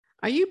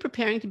Are you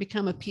preparing to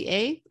become a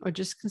PA or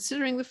just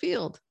considering the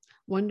field?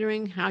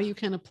 Wondering how you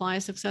can apply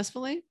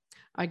successfully?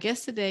 Our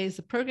guest today is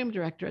the program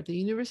director at the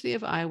University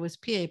of Iowa's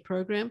PA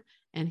program,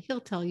 and he'll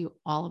tell you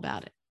all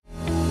about it.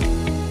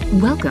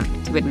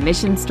 Welcome to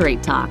Admission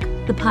Straight Talk,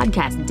 the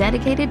podcast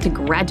dedicated to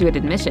graduate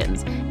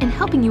admissions and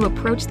helping you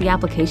approach the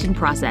application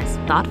process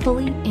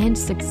thoughtfully and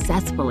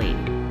successfully.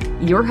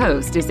 Your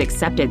host is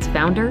Accepted's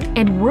founder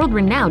and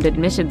world-renowned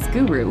admissions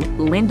guru,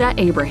 Linda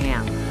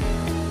Abraham.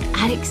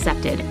 At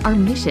Accepted, our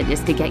mission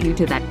is to get you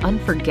to that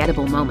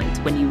unforgettable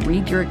moment when you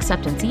read your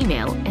acceptance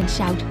email and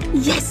shout,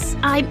 "Yes,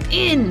 I'm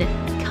in!"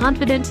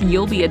 Confident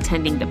you'll be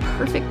attending the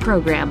perfect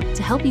program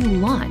to help you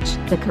launch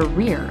the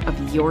career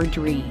of your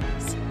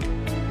dreams.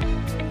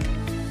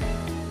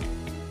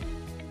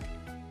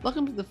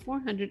 Welcome to the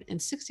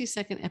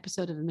 462nd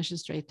episode of Admission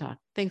Straight Talk.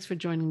 Thanks for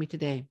joining me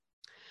today.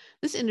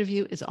 This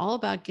interview is all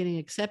about getting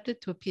accepted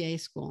to a PA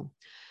school,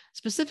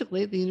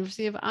 specifically the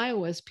University of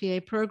Iowa's PA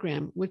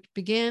program, which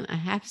began a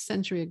half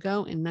century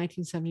ago in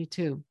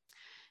 1972.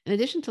 In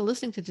addition to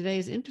listening to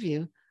today's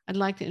interview, I'd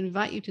like to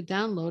invite you to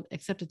download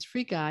Accepted's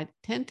free guide,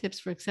 10 Tips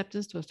for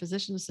Acceptance to a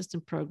Physician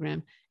Assistant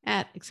Program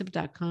at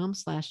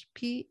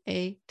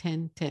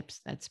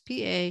accepted.com/PA10tips. That's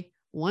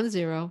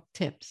PA10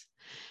 tips.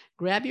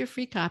 Grab your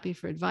free copy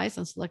for advice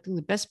on selecting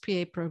the best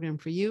PA program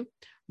for you,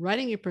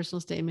 writing your personal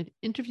statement,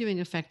 interviewing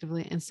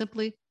effectively, and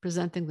simply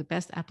presenting the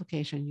best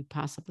application you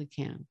possibly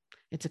can.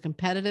 It's a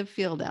competitive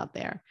field out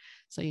there,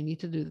 so you need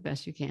to do the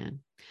best you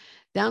can.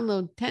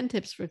 Download 10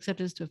 tips for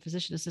acceptance to a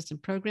physician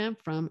assistant program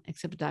from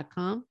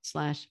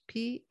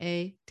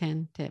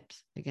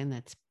accepted.com/PA10tips. Again,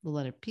 that's the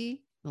letter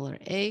P, the letter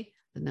A,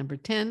 the number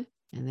 10,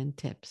 and then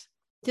tips.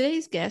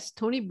 Today's guest,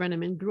 Tony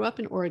Brenneman, grew up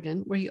in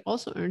Oregon, where he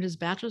also earned his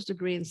bachelor's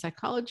degree in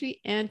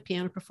psychology and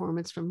piano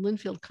performance from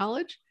Linfield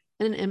College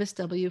and an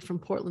MSW from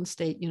Portland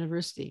State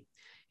University.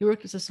 He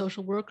worked as a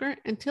social worker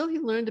until he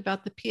learned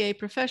about the PA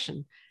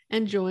profession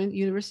and joined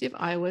University of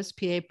Iowa's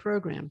PA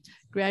program,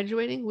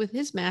 graduating with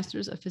his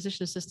Master's of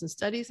Physician Assistant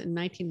Studies in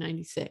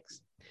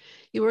 1996.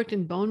 He worked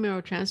in bone marrow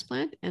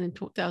transplant and in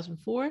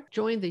 2004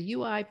 joined the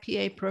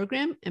UI-PA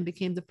program and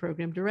became the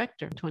program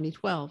director in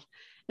 2012,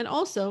 and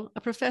also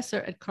a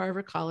professor at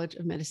Carver College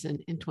of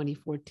Medicine in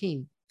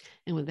 2014.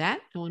 And with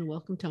that, I want to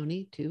welcome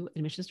Tony to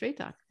Admission Straight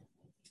Talk.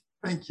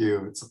 Thank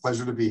you. It's a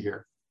pleasure to be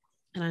here.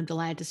 And I'm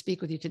delighted to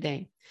speak with you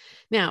today.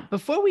 Now,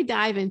 before we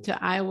dive into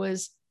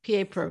Iowa's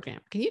PA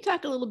program, can you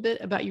talk a little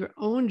bit about your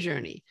own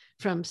journey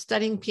from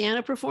studying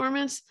piano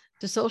performance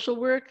to social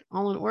work,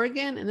 all in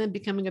Oregon, and then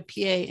becoming a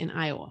PA in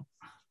Iowa?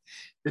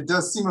 It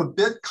does seem a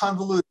bit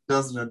convoluted,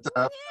 doesn't it?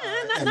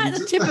 Not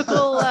a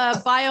typical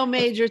bio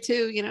major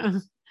too, you know.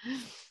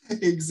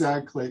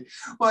 Exactly.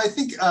 Well, I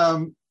think,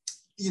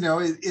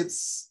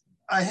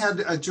 I had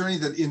a journey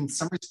that in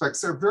some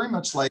respects are very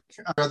much like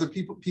other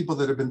people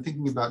that have been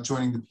thinking about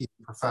joining the PA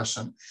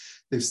profession.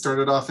 They've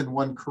started off in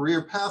one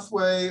career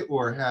pathway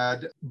or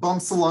had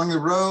bumps along the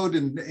road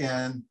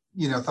and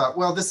thought,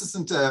 well, this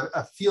isn't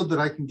a field that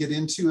I can get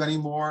into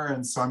anymore.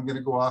 And so I'm going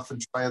to go off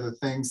and try other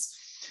things.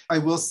 I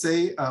will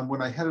say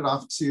when I headed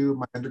off to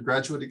my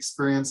undergraduate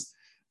experience,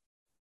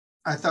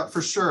 I thought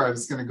for sure I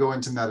was going to go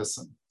into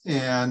medicine.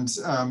 And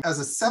as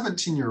a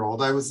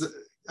 17-year-old, I was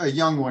a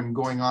young one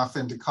going off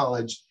into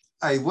college.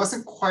 I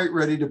wasn't quite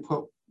ready to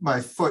put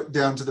my foot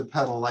down to the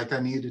pedal like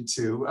I needed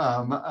to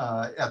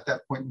at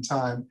that point in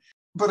time.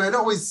 But I'd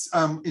always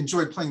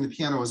enjoyed playing the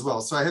piano as well.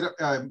 So I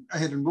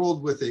had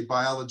enrolled with a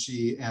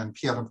biology and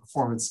piano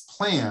performance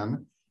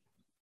plan.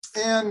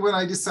 And when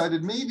I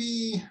decided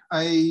maybe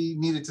I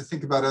needed to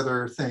think about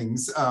other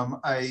things,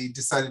 I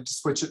decided to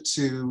switch it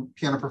to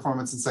piano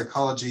performance and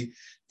psychology,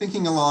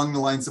 thinking along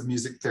the lines of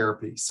music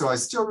therapy. So I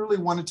still really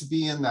wanted to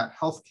be in that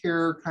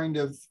healthcare kind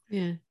of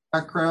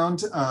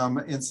background.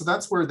 And so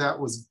that's where that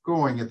was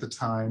going at the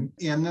time.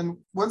 And then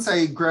once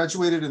I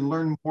graduated and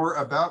learned more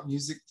about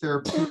music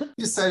therapy, I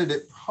decided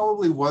it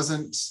probably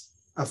wasn't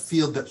a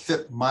field that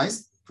fit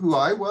who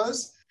I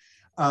was.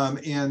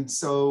 And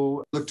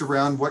so looked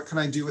around, what can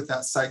I do with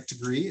that psych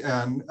degree?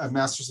 And a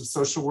master's of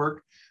social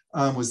work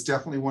was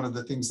definitely one of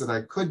the things that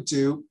I could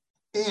do.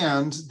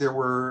 And there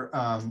were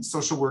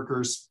social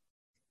workers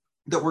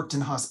that worked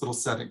in hospital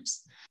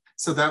settings.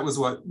 So that was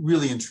what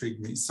really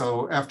intrigued me.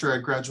 So after I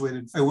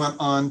graduated, I went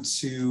on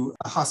to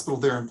a hospital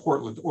there in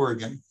Portland,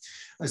 Oregon.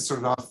 I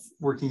started off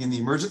working in the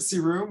emergency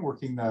room,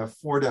 working the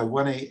 4 to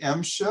 1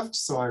 a.m. shift.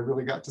 So I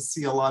really got to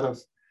see a lot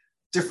of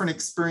different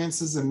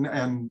experiences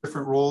and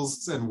different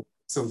roles and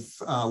of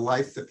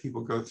life that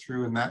people go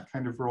through in that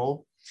kind of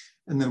role.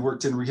 And then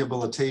worked in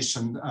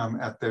rehabilitation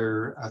at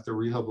their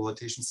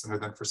rehabilitation center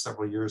then for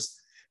several years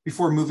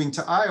before moving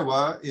to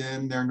Iowa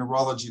in their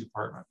neurology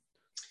department.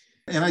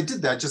 And I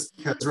did that just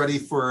because I was ready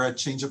for a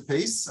change of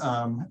pace.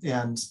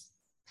 And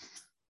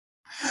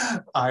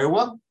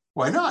Iowa,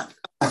 why not?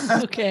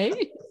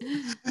 Okay.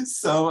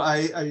 So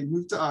I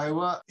moved to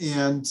Iowa,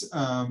 and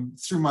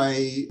through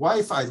my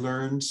wife, I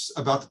learned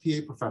about the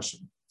PA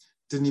profession.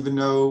 Didn't even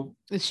know.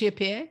 Is she a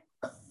PA?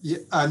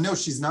 No,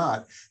 she's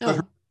not. Oh. But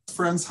her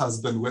friend's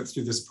husband went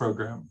through this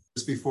program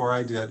just before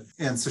I did.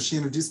 And so she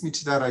introduced me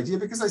to that idea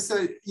because I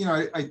said,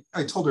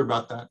 I told her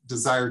about that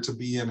desire to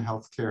be in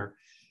healthcare.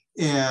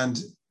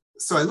 And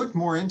so I looked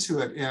more into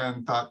it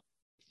and thought,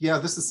 yeah,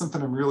 this is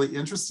something I'm really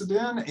interested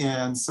in.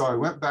 And so I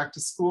went back to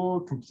school,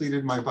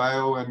 completed my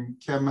bio and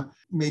chem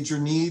major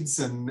needs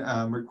and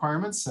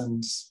requirements.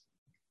 And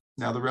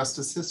now the rest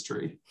is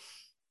history.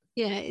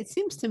 Yeah, it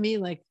seems to me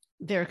like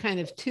there are kind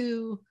of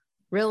two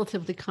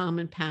relatively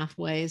common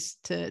pathways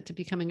to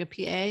becoming a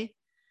PA.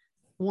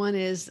 One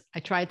is I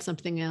tried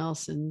something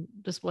else and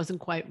this wasn't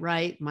quite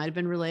right. Might have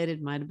been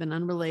related, might have been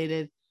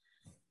unrelated.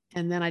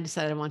 And then I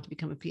decided I wanted to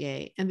become a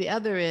PA. And the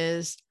other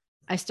is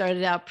I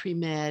started out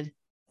pre-med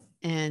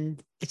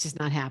and it's just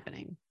not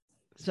happening.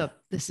 So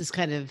this is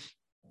kind of,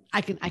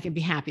 I can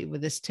be happy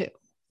with this too.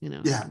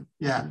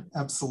 Yeah,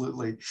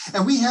 absolutely.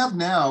 And we have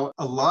now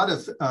a lot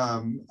of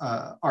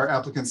our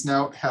applicants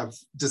now have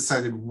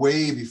decided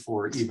way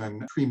before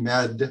even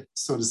pre-med,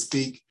 so to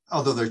speak,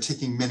 although they're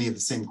taking many of the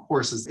same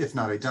courses, if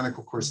not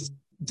identical courses,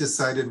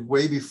 decided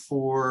way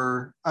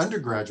before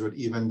undergraduate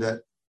even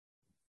that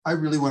I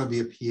really want to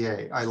be a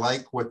PA. I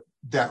like what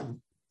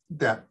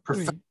that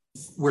profession,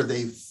 where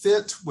they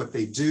fit, what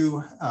they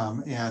do,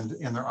 and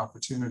their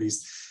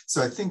opportunities.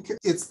 So I think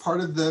it's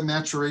part of the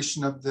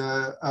maturation of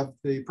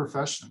the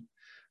profession.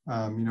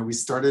 We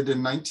started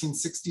in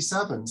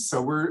 1967,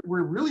 so we're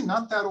really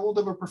not that old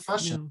of a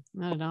profession.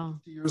 No, not at all.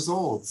 50 years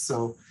old.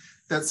 So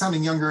that's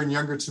sounding younger and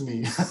younger to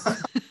me.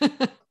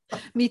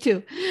 Me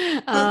too.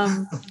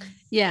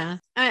 Yeah,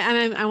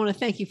 I want to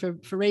thank you for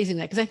raising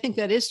that, because I think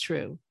that is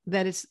true.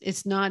 That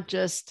it's not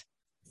just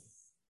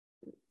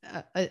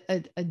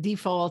a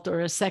default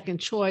or a second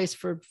choice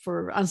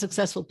for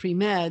unsuccessful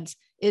pre-meds.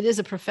 It is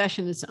a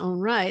profession in its own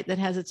right that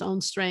has its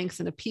own strengths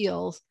and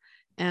appeals,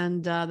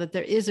 and that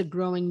there is a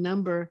growing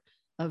number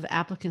of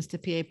applicants to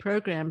PA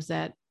programs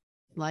that,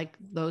 like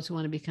those who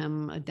want to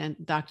become a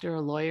doctor,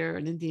 a lawyer,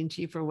 an Indian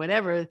chief, or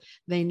whatever,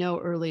 they know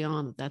early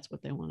on that that's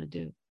what they want to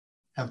do.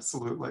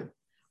 Absolutely.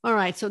 All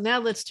right, so now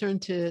let's turn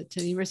to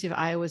the University of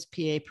Iowa's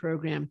PA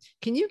program.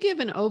 Can you give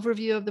an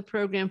overview of the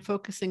program,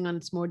 focusing on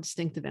its more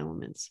distinctive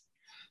elements?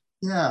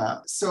 Yeah,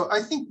 so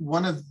I think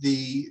one of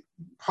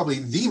probably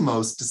the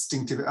most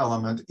distinctive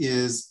element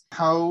is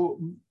how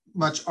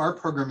much our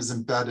program is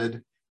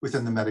embedded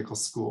within the medical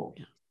school.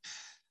 Yeah.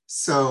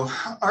 So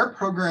our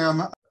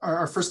program,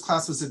 our first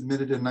class was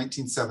admitted in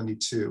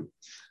 1972.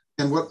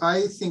 And what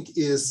I think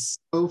is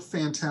so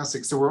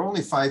fantastic, so we're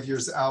only 5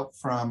 years out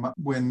from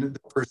when the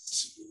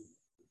first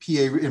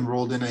PA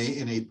enrolled in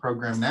a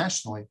program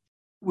nationally.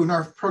 When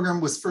our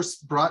program was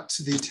first brought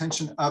to the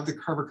attention of the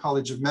Carver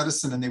College of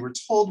Medicine and they were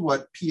told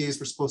what PAs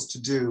were supposed to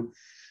do,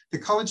 the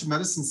College of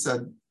Medicine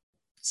said,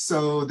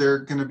 so they're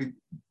going to be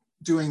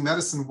doing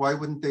medicine, why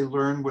wouldn't they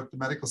learn what the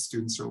medical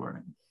students are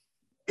learning?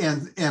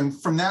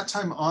 And from that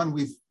time on,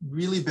 we've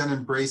really been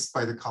embraced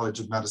by the College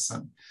of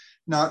Medicine,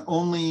 not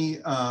only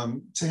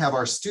to have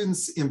our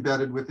students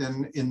embedded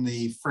in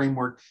the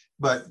framework,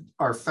 but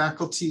our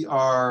faculty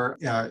are,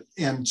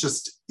 and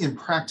just in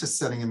practice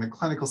setting, in the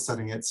clinical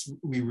setting,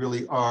 we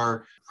really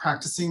are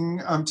practicing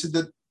to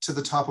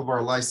the top of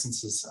our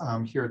licenses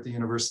here at the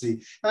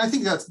university. And I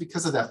think that's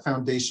because of that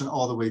foundation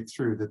all the way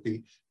through, that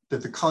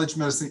the College of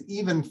Medicine,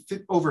 even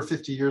over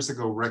 50 years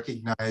ago,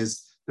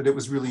 recognized that it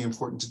was really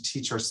important to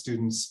teach our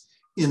students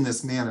in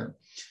this manner.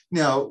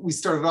 Now, we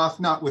started off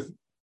not with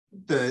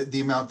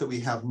the amount that we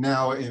have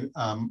now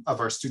of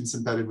our students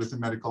embedded within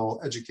medical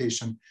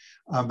education,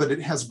 but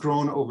it has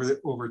grown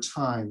over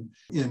time.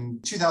 In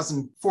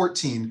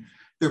 2014,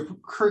 the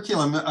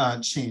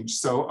curriculum changed.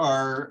 So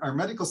our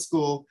medical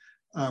school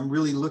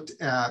really looked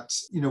at,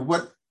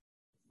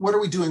 what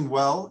are we doing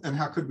well and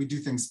how could we do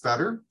things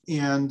better?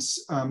 And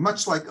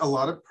much like a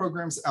lot of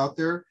programs out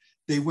there,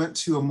 they went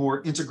to a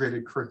more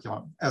integrated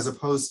curriculum as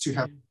opposed to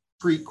having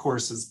discrete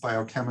courses,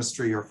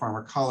 biochemistry or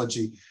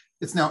pharmacology.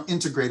 It's now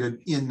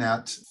integrated in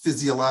that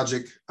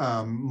physiologic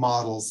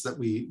models that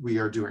we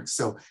are doing.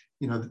 So,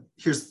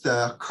 here's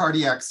the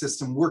cardiac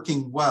system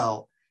working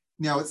well.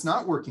 Now it's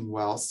not working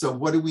well. So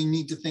what do we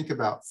need to think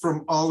about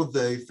from all of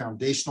the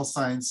foundational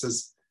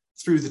sciences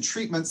through the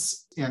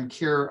treatments and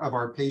care of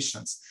our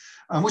patients,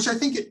 which I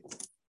think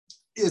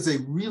is a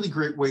really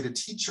great way to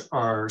teach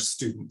our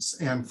students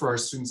and for our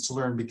students to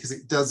learn, because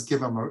it does give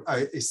them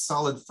a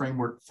solid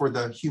framework for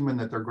the human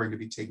that they're going to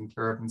be taking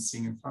care of and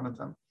seeing in front of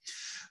them.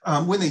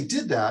 When they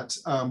did that,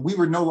 we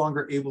were no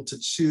longer able to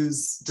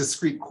choose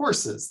discrete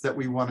courses that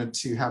we wanted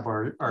to have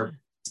our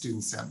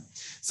students in.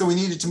 So we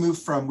needed to move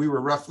from, we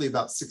were roughly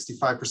about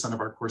 65% of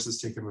our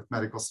courses taken with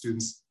medical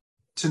students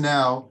to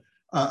now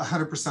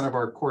 100% of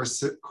our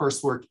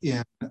coursework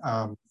in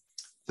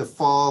the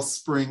fall,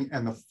 spring,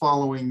 and the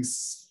following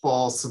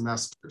fall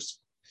semesters.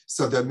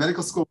 So the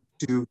medical school,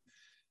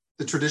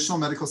 the traditional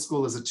medical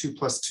school is a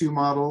 2+2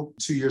 model,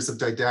 2 years of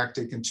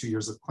didactic and 2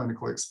 years of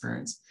clinical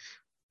experience.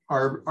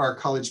 Our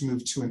college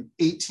moved to an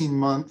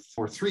 18-month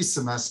or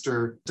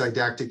 3-semester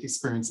didactic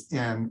experience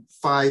and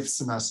 5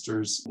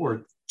 semesters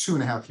or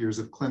 2.5 years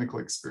of clinical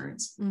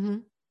experience. Mm-hmm.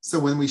 So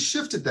when we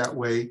shifted that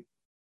way,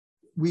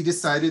 we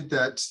decided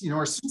that,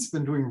 our students have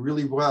been doing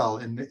really well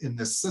in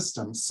this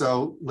system.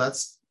 So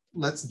let's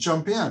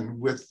jump in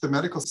with the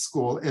medical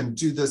school and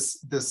do this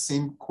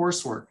same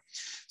coursework.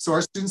 So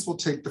our students will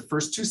take the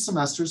first 2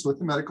 semesters with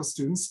the medical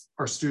students.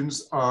 Our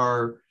students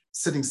are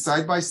sitting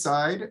side by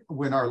side.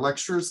 When our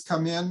lecturers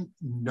come in,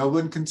 no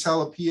one can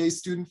tell a PA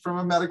student from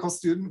a medical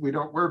student. We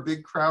don't wear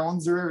big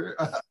crowns or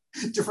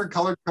different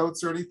colored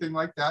coats or anything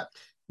like that.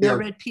 No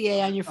red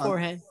PA on your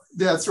forehead.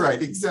 That's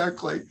right,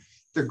 exactly.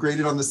 They're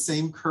graded on the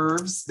same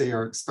curves. They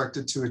are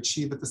expected to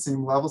achieve at the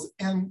same levels,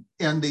 and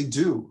they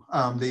do.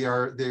 They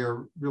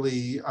are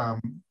really.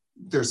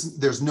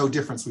 There's no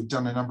difference. We've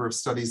done a number of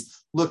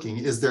studies looking.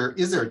 Is there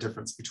a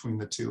difference between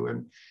the two?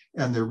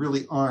 And there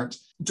really aren't.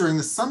 During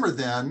the summer,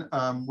 then,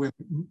 when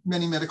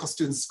many medical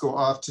students go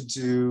off to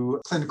do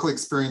clinical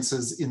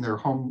experiences in their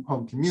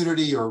home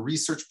community or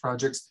research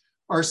projects,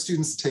 our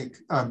students take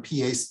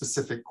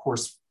PA-specific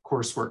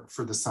coursework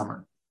for the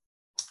summer.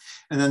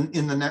 And then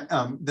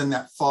then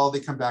that fall, they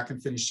come back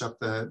and finish up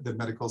the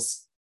medical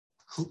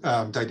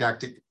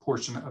didactic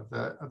portion of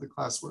the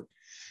classwork.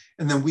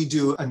 And then we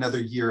do another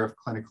year of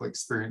clinical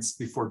experience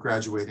before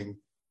graduating.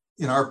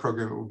 In our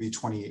program, it will be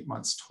 28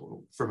 months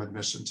total from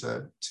admission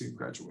to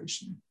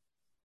graduation.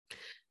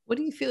 What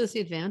do you feel is the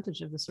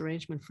advantage of this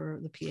arrangement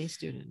for the PA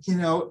students?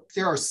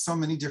 There are so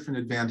many different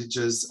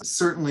advantages.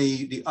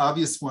 Certainly, the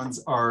obvious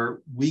ones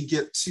are we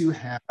get to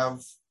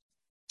have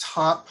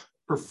top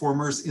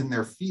performers in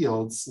their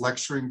fields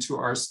lecturing to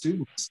our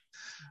students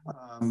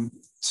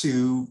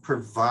to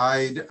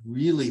provide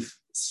really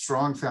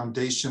strong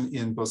foundation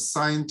in both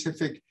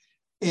scientific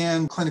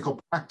and clinical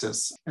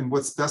practice and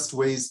what's best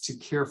ways to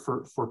care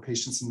for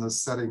patients in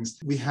those settings.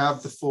 We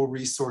have the full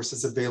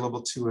resources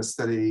available to us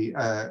that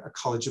a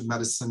College of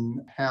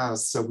Medicine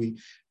has. So we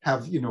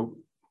have,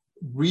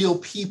 real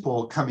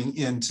people coming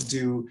in to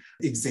do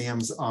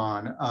exams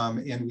on,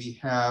 and we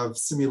have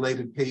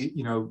simulated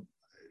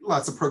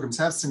lots of programs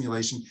have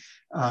simulation,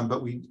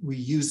 but we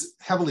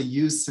heavily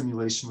use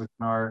simulation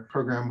within our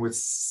program with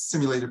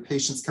simulated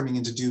patients coming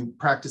in to do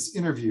practice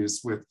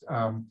interviews with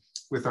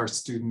our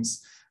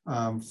students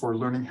for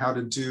learning how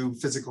to do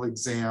physical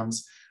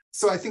exams.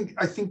 So I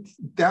think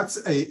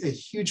that's a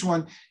huge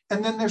one.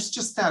 And then there's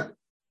just that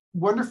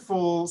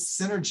wonderful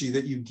synergy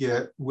that you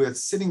get with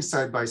sitting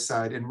side by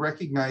side and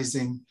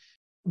recognizing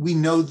we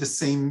know the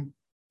same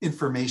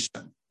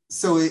information.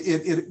 So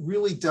it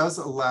really does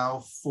allow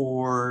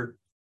for,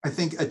 I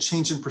think, a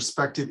change in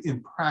perspective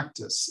in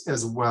practice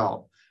as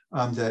well.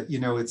 That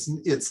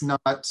it's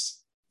not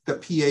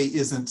that PA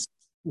isn't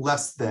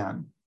less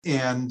than,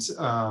 and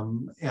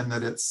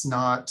that it's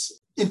not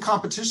in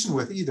competition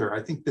with either.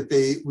 I think that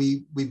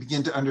we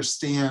begin to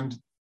understand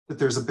that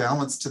there's a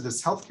balance to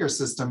this healthcare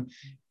system,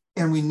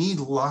 and we need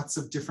lots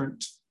of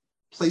different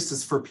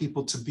places for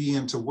people to be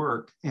and to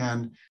work.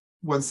 And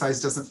one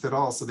size doesn't fit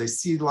all. So they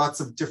see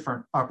lots of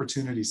different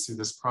opportunities through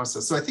this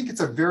process. So I think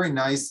it's a very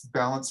nice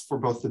balance for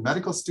both the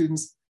medical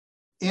students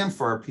and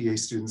for our PA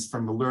students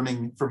from the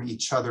learning from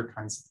each other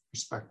kinds of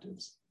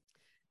perspectives.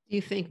 Do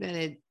you think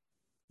that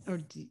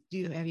have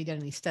you done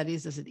any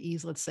studies? Does it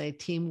ease, let's say,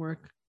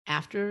 teamwork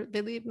after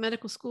they leave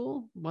medical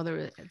school, whether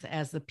it's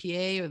as the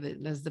PA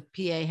does the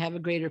PA have a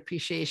greater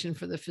appreciation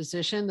for the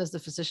physician? Does the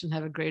physician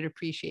have a greater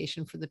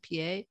appreciation for the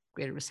PA,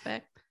 greater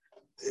respect?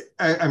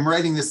 I'm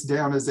writing this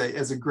down as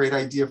a great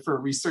idea for a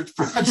research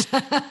project.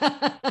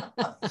 I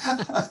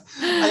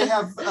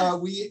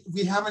have we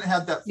haven't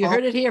had that. You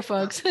heard it here,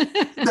 folks.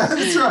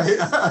 That's right.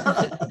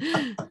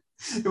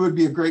 It would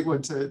be a great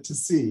one to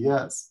see.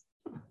 Yes.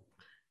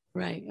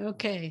 Right.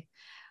 Okay.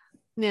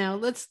 Now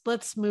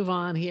let's move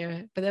on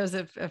here. But that was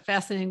a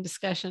fascinating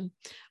discussion.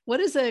 What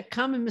is a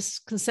common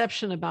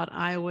misconception about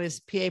Iowa's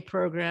PA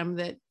program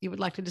that you would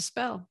like to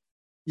dispel?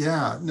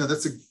 Yeah, no,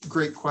 that's a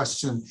great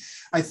question.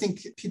 I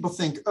think people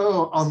think,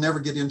 oh, I'll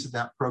never get into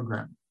that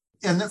program.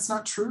 And that's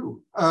not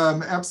true.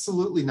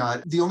 Absolutely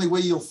not. The only way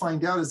you'll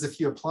find out is if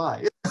you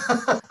apply.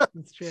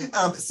 That's true.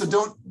 So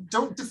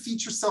don't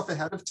defeat yourself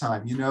ahead of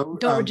time,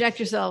 Don't reject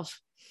yourself.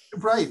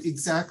 Right,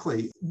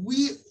 exactly.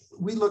 We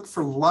look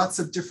for lots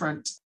of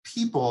different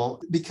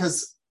people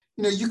because,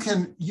 you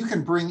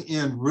can bring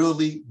in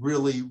really,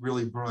 really,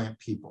 really brilliant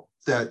people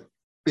that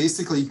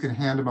basically you can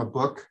hand them a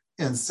book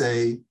and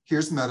say,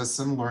 here's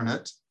medicine, learn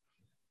it.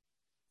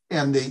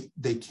 And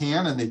they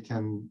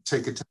can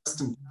take a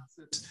test and pass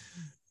it.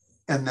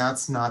 And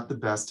that's not the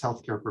best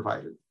healthcare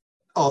provided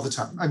all the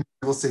time. I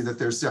will say that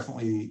there's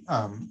definitely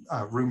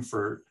room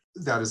for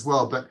that as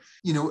well. But,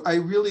 we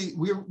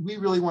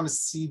really want to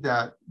see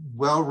that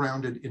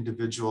well-rounded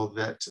individual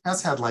that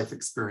has had life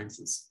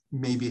experiences,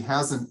 maybe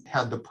hasn't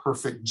had the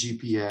perfect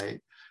GPA,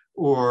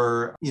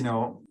 or,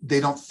 they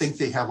don't think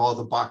they have all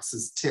the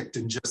boxes ticked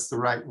in just the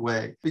right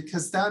way,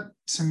 because that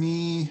to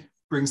me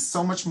brings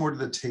so much more to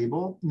the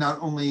table, not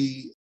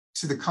only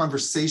to the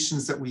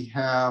conversations that we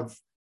have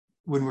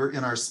when we're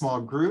in our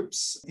small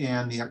groups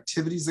and the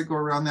activities that go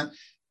around that,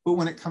 but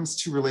when it comes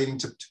to relating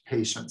to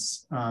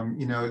patients.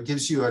 It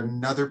gives you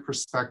another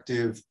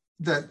perspective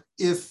that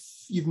if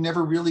you've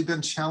never really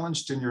been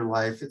challenged in your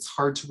life, it's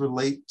hard to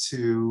relate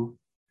to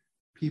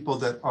people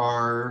that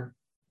are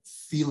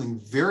feeling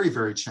very,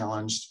 very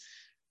challenged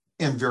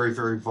and very,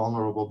 very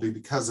vulnerable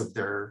because of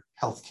their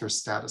healthcare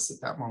status at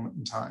that moment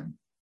in time.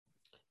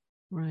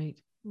 Right.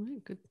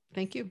 Good.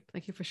 Thank you.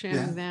 Thank you for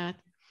sharing that.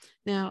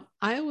 Now,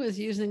 Iowa is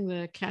using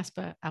the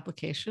CASPA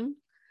application.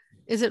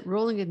 Is it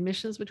rolling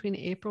admissions between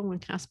April when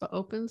CASPA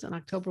opens and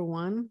October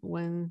 1,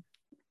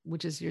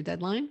 which is your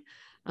deadline?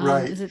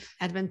 Right. Is it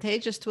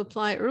advantageous to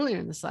apply earlier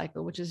in the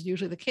cycle, which is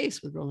usually the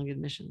case with rolling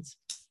admissions?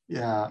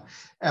 Yeah,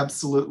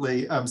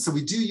 absolutely. So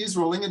we do use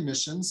rolling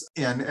admissions.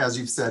 And as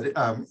you've said,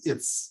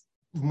 it's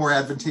more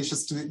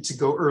advantageous to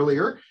go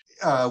earlier.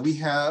 We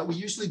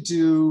usually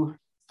do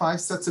 5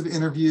 sets of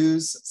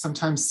interviews,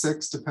 sometimes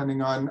 6,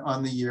 depending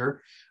on the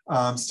year,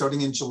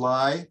 starting in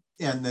July.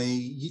 And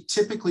they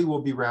typically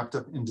will be wrapped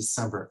up in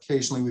December.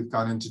 Occasionally, we've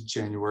gone into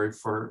January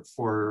for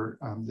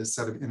this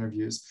set of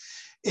interviews.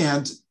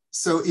 And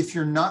so if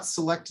you're not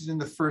selected in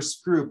the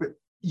first group,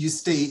 you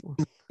stay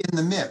in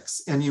the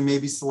mix and you may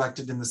be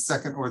selected in the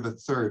second or the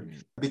third,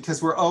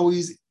 because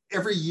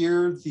every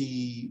year,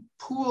 the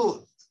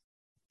pool,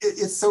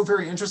 it's so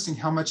very interesting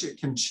how much it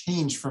can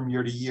change from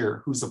year to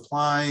year, who's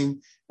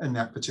applying in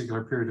that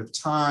particular period of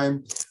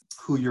time,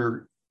 who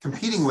you're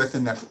competing with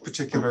in that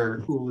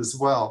particular pool as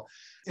well.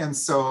 And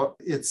so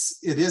it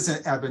is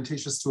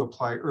advantageous to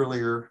apply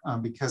earlier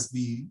because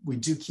we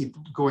do keep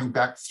going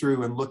back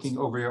through and looking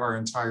over our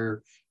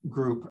entire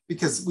group,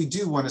 because we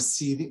do want to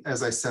see,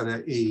 as I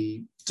said,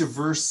 a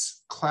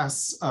diverse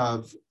class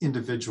of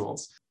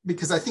individuals,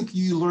 because I think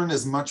you learn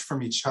as much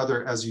from each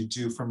other as you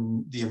do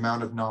from the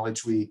amount of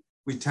knowledge we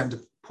tend to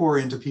pour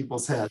into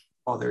people's heads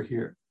while they're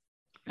here.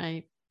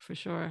 Right, for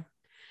sure.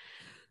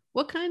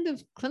 What kind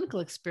of clinical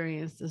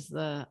experience is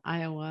the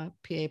Iowa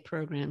PA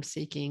program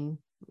seeking?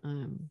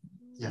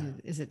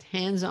 Is it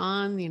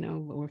hands-on,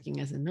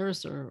 working as a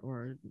nurse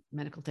or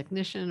medical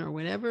technician or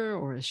whatever,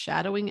 or is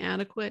shadowing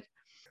adequate?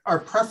 Our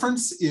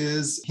preference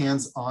is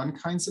hands-on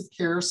kinds of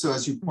care. So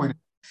as you pointed,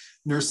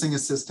 nursing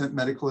assistant,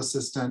 medical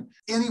assistant,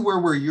 anywhere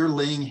where you're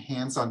laying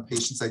hands on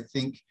patients, I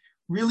think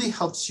really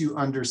helps you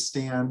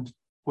understand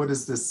what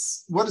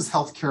does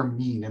healthcare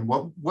mean and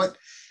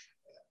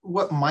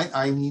what might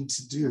I need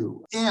to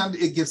do? And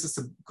it gives us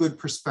a good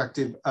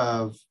perspective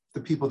of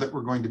the people that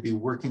we're going to be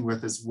working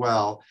with as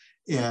well,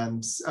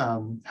 and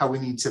how we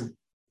need to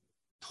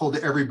hold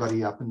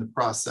everybody up in the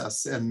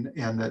process, and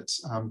that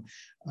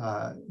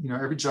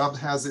every job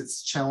has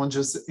its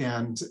challenges,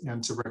 and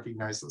to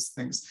recognize those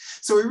things.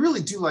 So we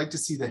really do like to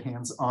see the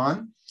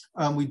hands-on.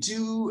 We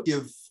do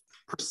give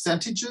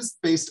percentages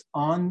based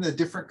on the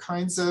different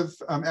kinds of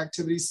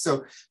activities.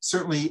 So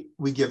certainly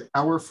we give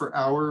hour for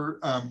hour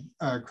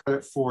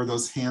credit for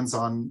those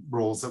hands-on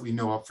roles that we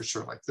know of for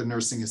sure, like the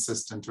nursing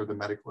assistant or the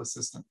medical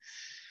assistant.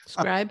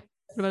 Scribe?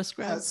 What about a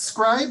scribe?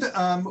 Scribe,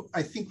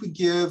 I think we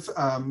give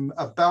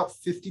about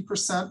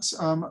 50%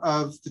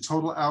 of the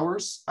total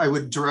hours. I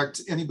would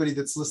direct anybody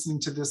that's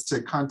listening to this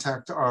to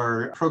contact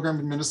our program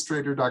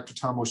administrator, Dr.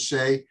 Tom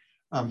O'Shea.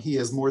 He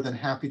is more than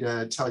happy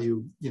to tell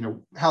you,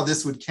 how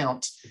this would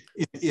count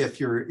if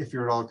you're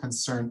at all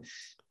concerned.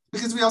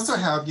 Because we also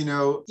have,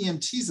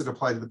 EMTs that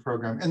apply to the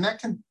program, and that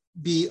can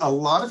be a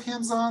lot of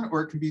hands-on,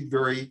 or it can be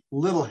very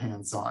little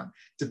hands-on,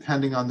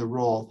 depending on the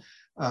role.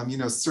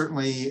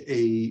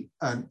 Certainly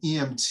an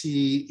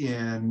EMT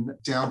in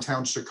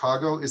downtown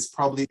Chicago is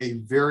probably a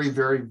very,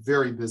 very,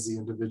 very busy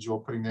individual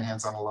putting their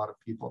hands on a lot of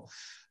people.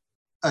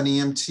 An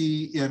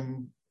EMT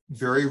in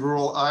very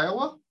rural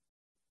Iowa,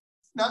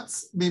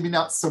 maybe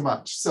not so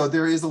much. So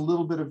there is a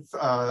little bit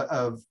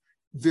of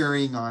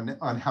varying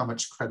on how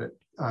much credit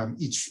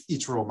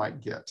each role might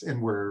get, and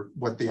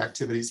what the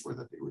activities were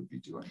that they would be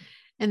doing.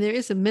 And there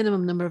is a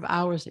minimum number of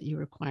hours that you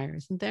require,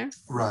 isn't there?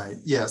 Right.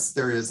 Yes,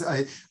 there is.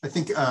 I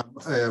think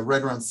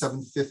right around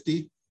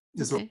 750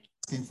 is what we're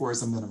asking for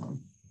as a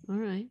minimum. All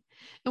right.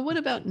 And what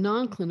about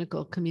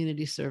non-clinical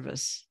community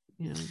service?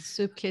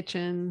 Soup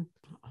kitchen,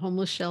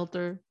 homeless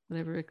shelter,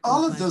 whatever.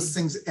 All of those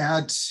things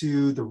add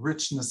to the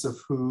richness of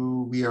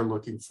who we are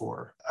looking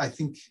for. I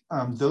think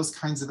those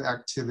kinds of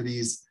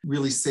activities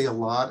really say a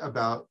lot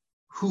about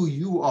who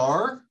you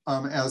are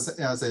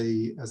as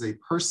a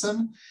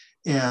person,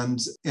 and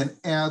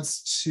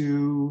adds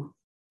to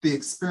the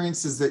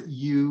experiences that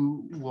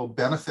you will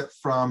benefit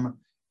from,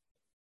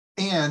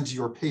 and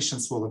your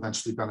patients will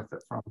eventually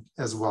benefit from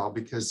as well,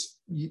 because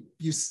you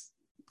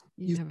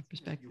have a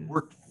perspective. You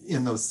work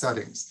in those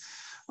settings.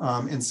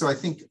 And so I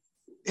think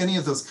any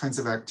of those kinds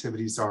of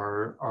activities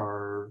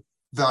are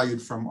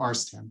valued from our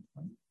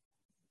standpoint.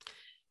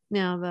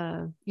 Now,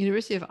 the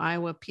University of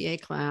Iowa PA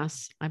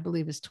class, I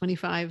believe, is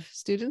 25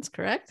 students,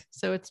 correct?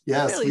 So it's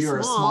yes, we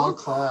are small. A small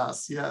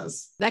class.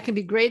 Yes, that can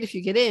be great if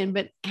you get in.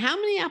 But how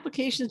many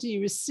applications do you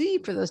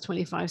receive for those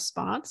 25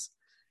 spots?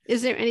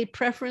 Is there any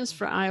preference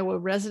for Iowa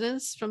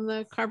residents from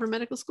the Carver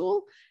Medical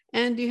School?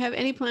 And do you have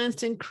any plans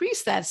to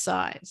increase that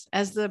size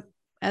as the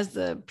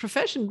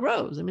profession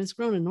grows? I mean, it's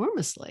grown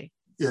enormously.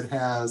 It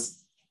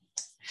has.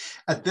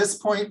 At this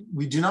point,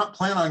 we do not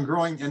plan on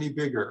growing any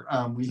bigger.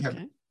 We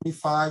have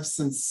 25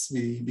 since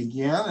we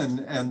began.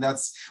 And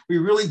we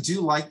really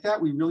do like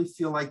that. We really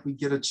feel like we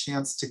get a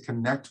chance to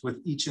connect with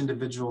each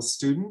individual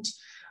student,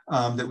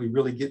 that we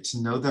really get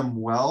to know them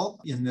well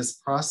in this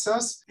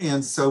process.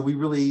 And so we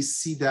really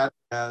see that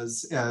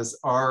as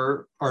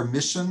our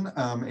mission,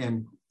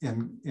 and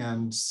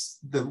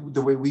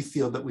the way we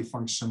feel that we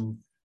function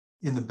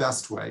in the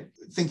best way.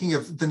 Thinking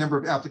of the number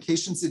of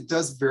applications, it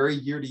does vary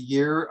year to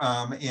year,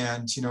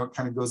 and it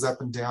kind of goes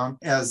up and down.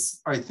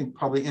 As I think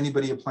probably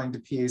anybody applying to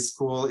PA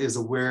school is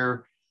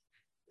aware,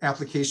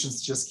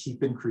 applications just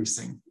keep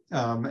increasing,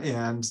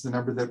 and the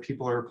number that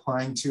people are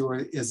applying to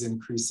is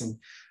increasing.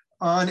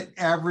 On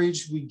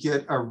average, we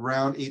get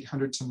around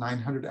 800 to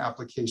 900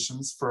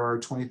 applications for our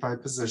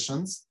 25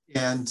 positions,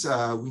 and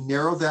we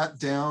narrow that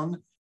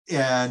down.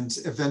 And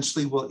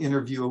eventually we'll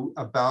interview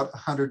about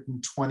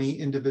 120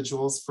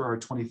 individuals for our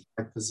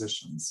 25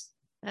 positions.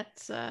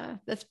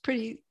 That's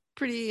pretty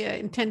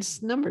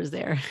intense numbers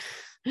there.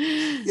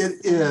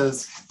 It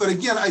is. But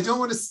again, I don't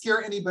want to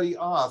scare anybody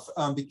off,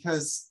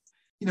 because,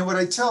 what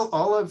I tell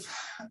all of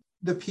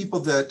the people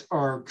that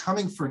are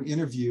coming for an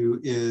interview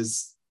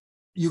is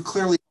you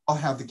clearly all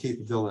have the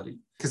capability,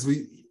 because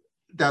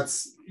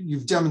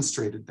you've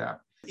demonstrated that.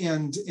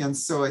 And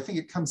so I think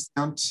it comes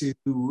down to,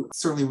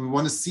 certainly we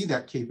want to see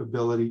that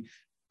capability,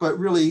 but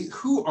really,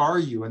 who are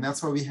you? And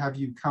that's why we have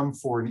you come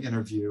for an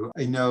interview.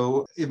 I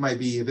know it might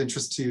be of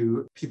interest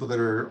to people that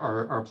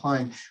are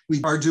applying.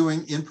 We are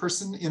doing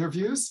in-person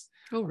interviews.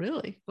 Oh,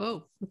 really?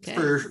 Oh, okay.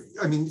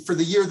 For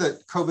the year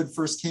that COVID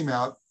first came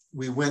out,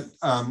 we went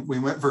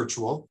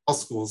virtual. All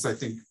schools, I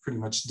think, pretty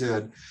much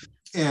did.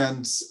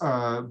 And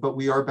but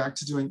we are back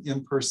to doing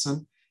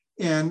in-person.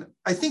 And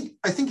I think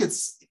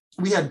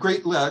we had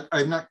great luck.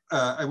 I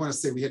want to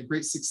say we had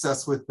great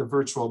success with the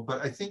virtual, but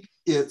I think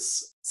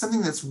it's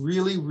something that's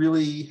really,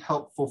 really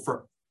helpful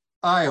for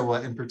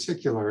Iowa in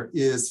particular,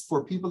 is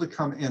for people to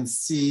come and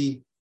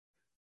see,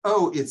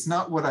 oh, it's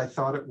not what I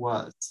thought it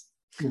was.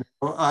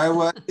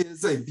 Iowa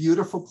is a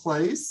beautiful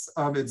place.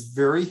 It's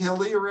very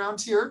hilly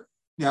around here.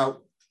 Now,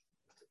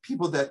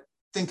 people that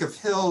think of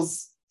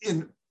hills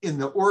in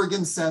the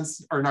Oregon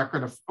sense are not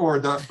going to, or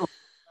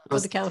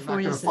the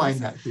California sense. Find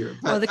that here.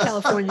 But, the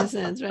California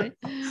sense, right?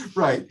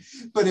 Right.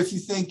 But if you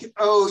think,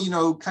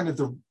 kind of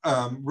the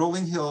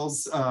rolling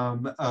hills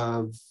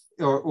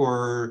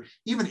or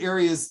even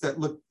areas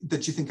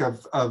that you think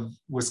of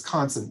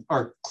Wisconsin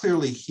are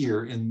clearly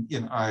here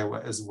in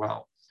Iowa as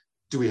well.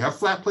 Do we have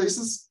flat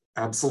places?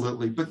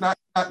 Absolutely, but not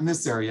in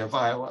this area of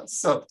Iowa.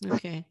 So,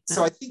 okay.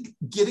 So I think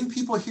getting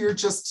people here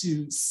just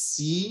to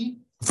see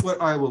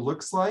what Iowa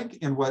looks like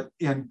and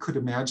could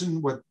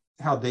imagine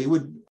how they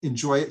would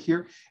enjoy it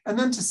here, and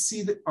then to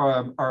see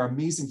our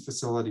amazing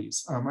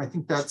facilities. I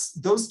think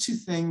those two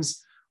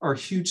things are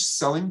huge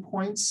selling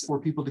points for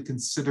people to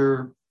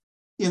consider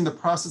in the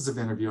process of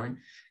interviewing.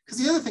 Because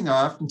the other thing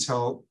I often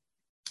tell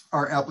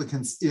our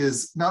applicants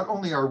is, not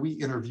only are we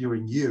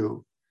interviewing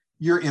you,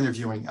 you're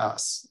interviewing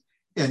us.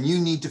 And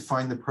you need to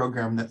find the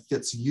program that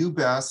fits you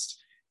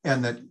best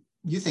and that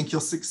you think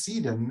you'll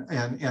succeed in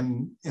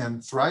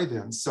and thrive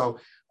in. So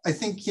I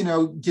think,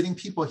 getting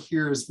people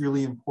here is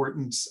really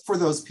important for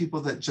those people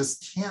that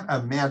just can't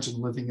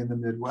imagine living in the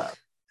Midwest.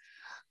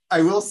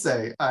 I will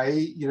say,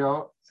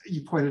 you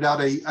pointed out,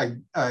 I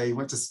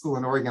went to school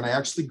in Oregon. I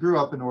actually grew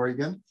up in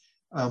Oregon,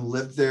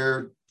 lived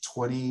there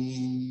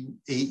 28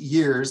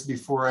 years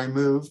before I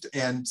moved,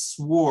 and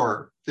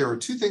swore, there were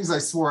two things I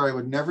swore I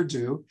would never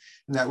do,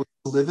 and that was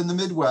to live in the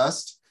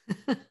Midwest,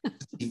 to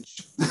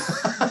teach.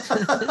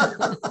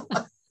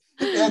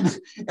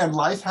 And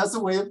life has a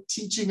way of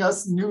teaching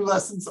us new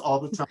lessons all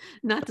the time.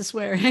 Not to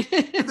swear.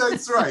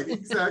 That's right,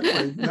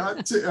 exactly.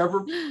 Not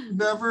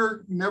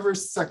to never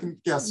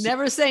second guess.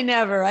 Never say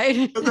never,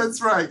 right?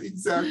 That's right,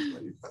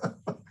 exactly.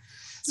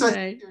 So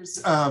right.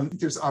 I think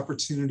there's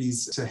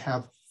opportunities to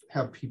have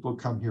people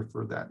come here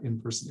for that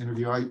in-person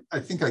interview. I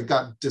think I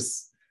got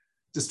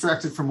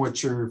distracted from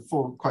what your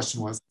full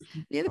question was.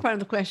 The other part of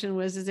the question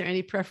was, is there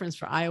any preference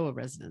for Iowa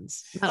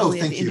residents? Not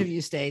only at the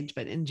interview stage,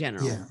 but in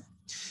general.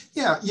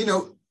 Yeah,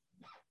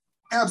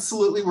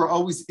 absolutely. We're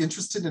always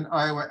interested in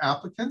Iowa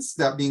applicants.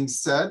 That being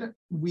said,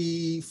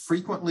 we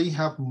frequently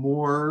have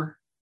more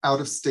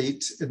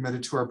out-of-state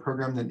admitted to our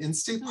program than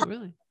in-state. Oh,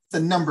 really?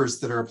 The numbers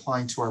that are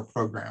applying to our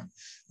program,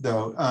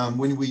 though,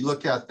 when we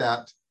look at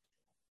that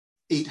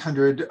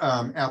 800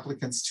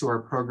 applicants to our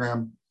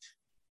program,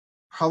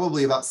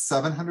 probably about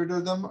 700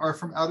 of them are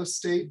from out of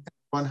state,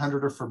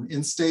 100 are from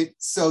in-state.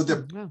 So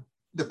the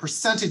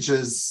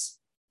percentages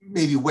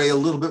maybe weigh a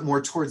little bit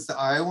more towards the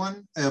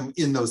Iowan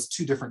in those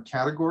two different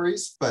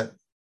categories, but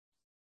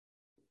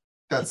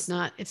it's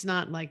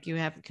not like you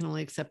can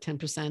only accept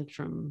 10%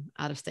 from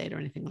out of state or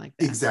anything like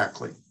that.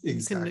 Exactly.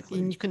 You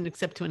couldn't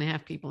accept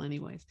 2.5 people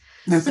anyways.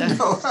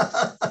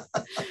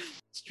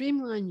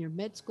 Streamline your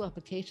med school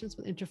applications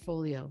with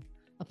Interfolio.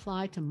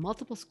 Apply to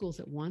multiple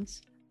schools at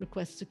once,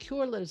 request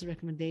secure letters of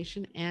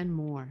recommendation, and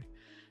more.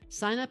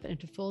 Sign up at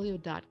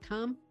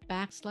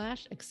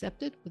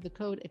interfolio.com/accepted with the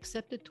code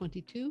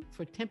accepted22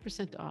 for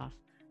 10% off.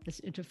 That's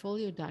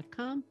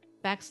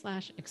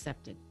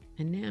interfolio.com/accepted.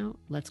 And now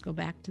let's go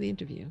back to the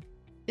interview.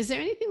 Is there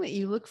anything that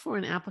you look for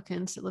in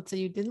applicants that, let's say,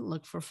 you didn't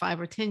look for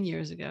 5 or 10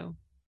 years ago?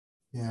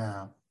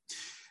 Yeah,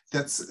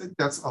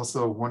 that's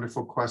also a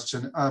wonderful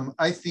question.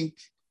 I think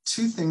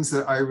two things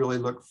that I really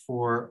look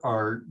for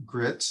are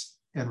grit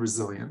and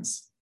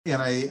resilience.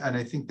 And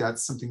I think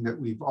that's something that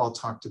we've all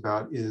talked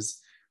about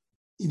is,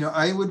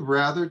 I would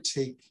rather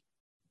take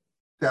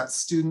that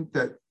student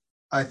that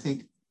I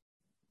think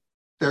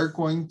they're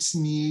going to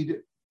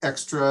need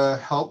extra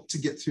help to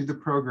get through the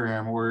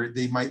program, or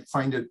they might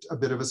find it a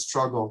bit of a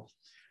struggle,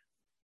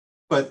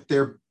 but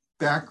their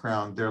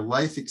background, their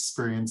life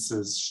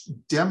experiences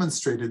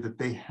demonstrated that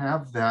they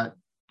have that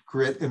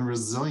grit and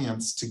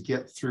resilience to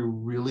get through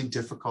really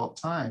difficult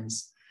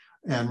times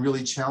and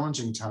really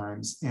challenging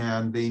times.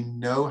 And they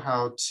know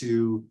how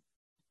to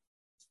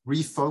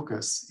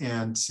refocus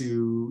and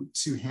to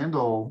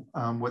handle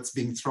what's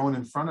being thrown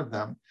in front of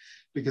them.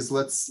 Because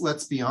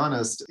let's be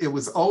honest, it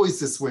was always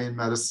this way in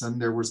medicine.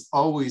 There was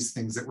always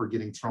things that were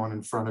getting thrown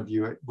in front of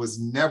you. It was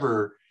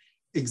never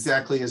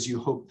exactly as you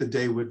hoped the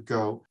day would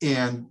go.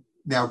 And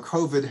now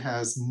COVID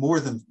has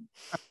more than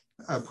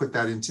put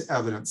that into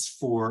evidence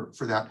for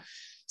that.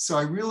 So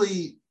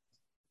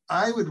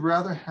I would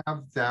rather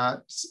have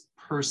that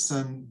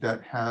person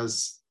that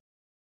has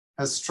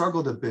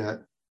struggled a bit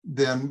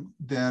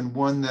than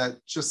one that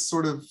just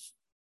sort of,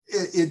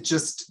 it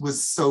just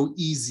was so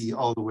easy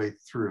all the way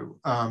through,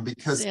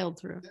 because sailed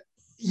through.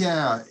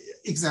 Yeah,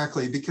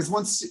 exactly. Because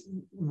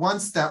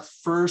once that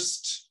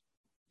first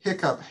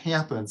hiccup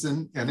happens,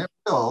 and it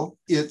will,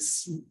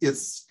 it's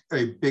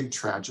a big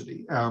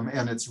tragedy,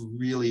 and it's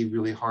really,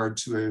 really hard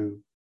to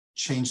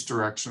change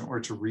direction or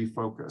to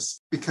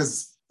refocus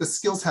because the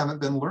skills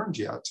haven't been learned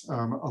yet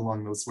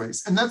along those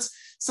ways. And that's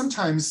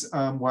sometimes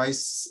why a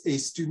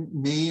student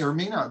may or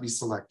may not be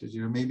selected.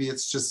 Maybe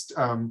it's just,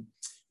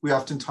 we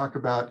often talk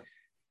about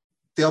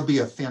they'll be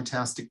a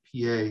fantastic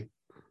PA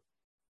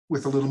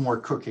with a little more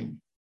cooking.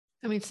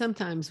 I mean,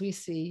 sometimes we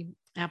see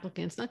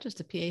applicants, not just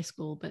to PA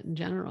school, but in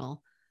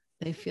general,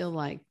 they feel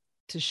like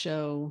to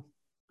show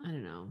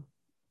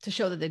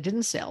that they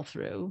didn't sail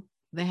through,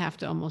 they have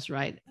to almost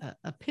write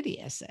a pity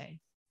essay.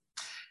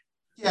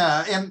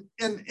 Yeah,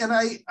 and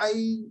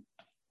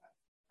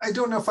I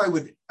don't know if I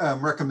would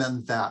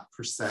recommend that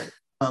per se,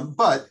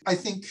 but I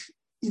think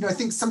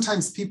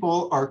sometimes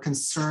people are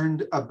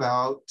concerned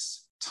about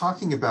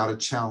talking about a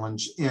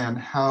challenge and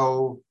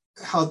how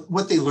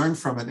what they learned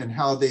from it and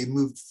how they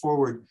moved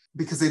forward,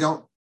 because they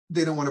don't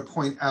want to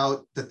point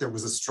out that there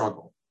was a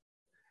struggle.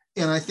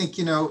 And I think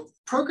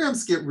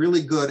programs get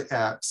really good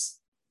at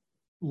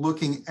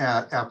looking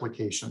at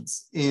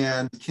applications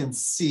and can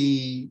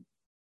see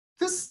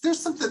there's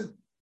something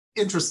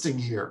interesting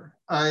here.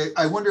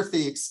 I wonder if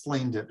they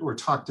explained it or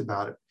talked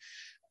about it.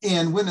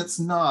 And when it's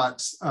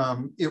not,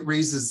 it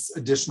raises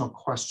additional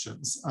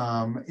questions.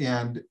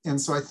 And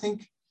so I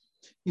think,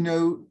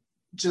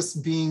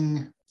 just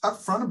being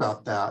upfront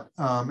about that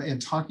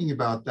and talking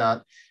about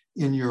that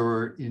in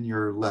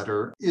your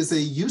letter is a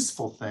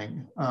useful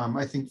thing.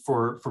 I think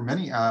for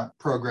many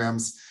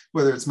programs,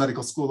 whether it's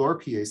medical school or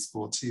PA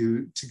school,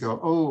 to go,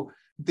 oh,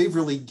 they've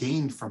really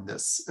gained from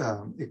this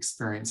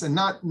experience, and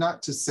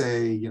not to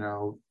say,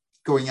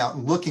 going out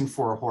and looking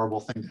for a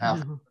horrible thing to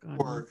happen,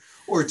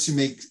 or to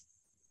make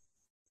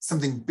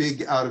something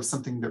big out of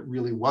something that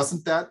really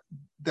wasn't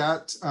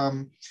that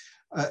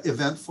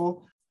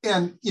eventful.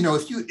 And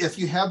if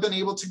you have been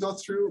able to go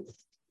through,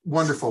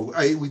 wonderful.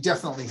 We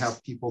definitely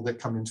have people that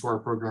come into our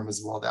program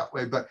as well that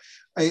way. But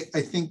I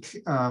think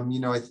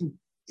I think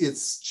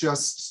it's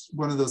just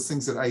one of those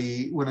things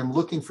that when I'm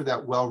looking for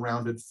that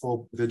well-rounded,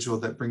 full individual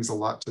that brings a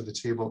lot to the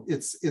table,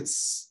 it's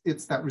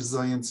that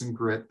resilience and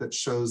grit that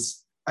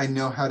shows I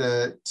know how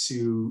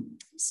to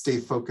stay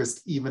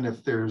focused, even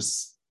if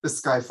there's the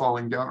sky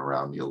falling down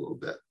around me a little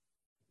bit.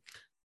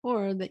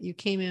 Or that you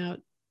came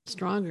out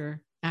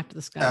stronger after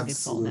the sky did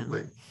fall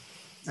down.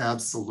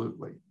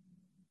 Absolutely.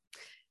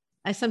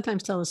 I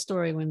sometimes tell a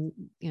story when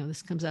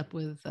this comes up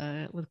with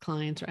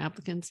clients or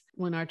applicants.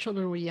 When our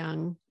children were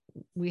young,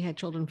 we had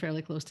children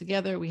fairly close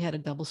together. We had a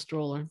double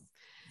stroller,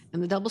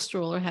 and the double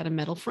stroller had a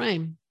metal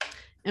frame.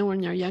 And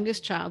when our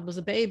youngest child was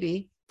a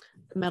baby,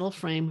 the metal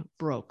frame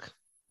broke.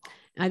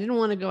 And I didn't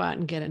want to go out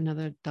and get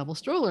another double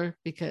stroller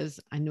because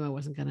I knew I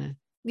wasn't going to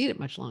need it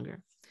much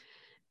longer.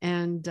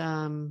 And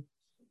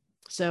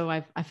so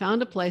I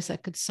found a place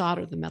that could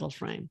solder the metal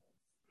frame.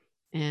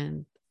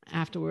 And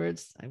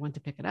afterwards, I went to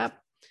pick it up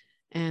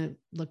and it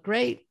looked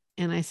great.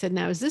 And I said,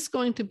 now, is this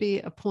going to be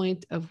a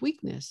point of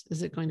weakness?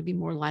 Is it going to be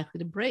more likely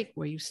to break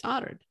where you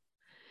soldered?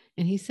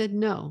 And he said,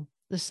 no,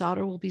 the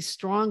solder will be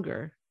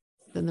stronger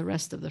than the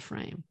rest of the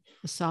frame.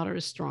 The solder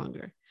is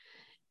stronger.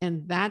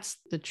 And that's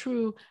the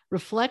true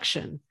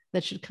reflection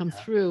that should come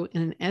through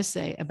in an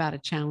essay about a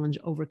challenge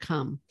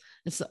overcome.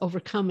 It's the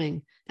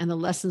overcoming and the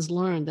lessons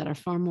learned that are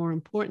far more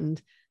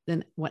important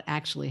than what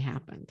actually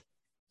happened.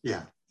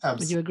 Yeah,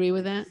 absolutely. Would you agree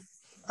with that?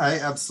 I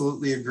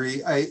absolutely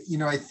agree. I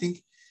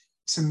think,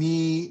 to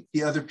me,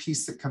 the other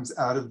piece that comes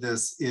out of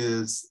this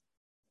is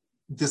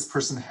this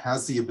person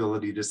has the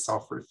ability to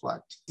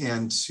self-reflect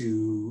and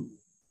to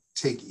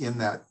take in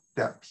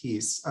that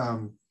piece,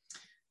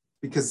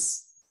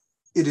 because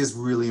it is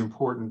really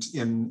important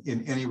in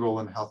any role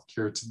in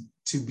healthcare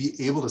to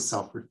be able to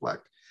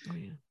self-reflect. Oh,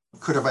 yeah.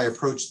 Could have I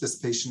approached this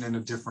patient in a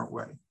different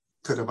way?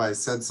 Could have I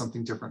said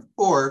something different?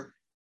 Or,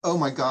 oh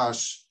my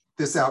gosh,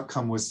 this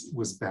outcome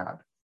was bad.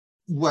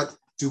 What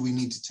do we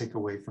need to take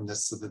away from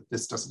this so that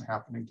this doesn't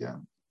happen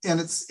again? And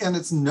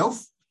it's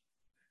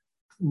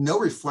no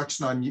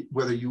reflection on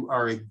whether you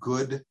are a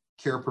good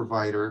care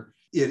provider.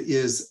 It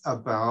is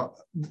about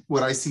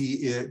what I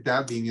see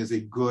that being as a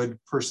good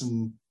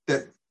person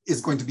that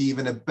is going to be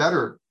even a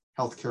better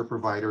healthcare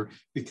provider,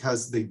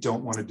 because they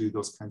don't want to do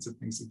those kinds of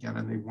things again,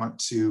 and they want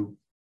to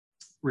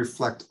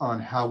reflect on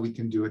how we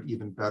can do it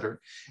even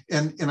better.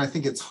 And I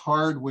think it's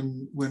hard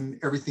when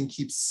everything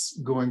keeps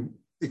going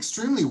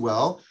extremely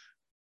well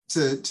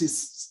to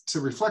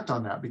reflect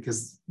on that,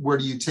 because where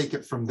do you take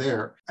it from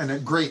there?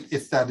 And great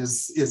if that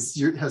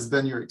has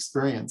been your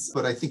experience,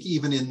 but I think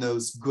even in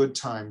those good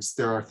times,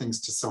 there are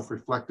things to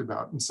self-reflect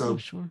about. And so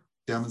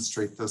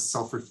demonstrate those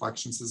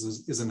self-reflections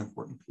is an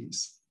important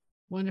piece.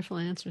 Wonderful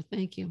answer.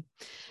 Thank you.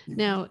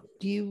 Now,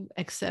 do you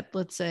accept,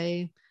 let's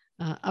say,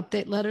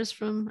 update letters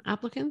from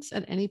applicants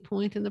at any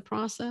point in the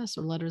process,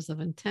 or letters of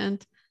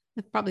intent?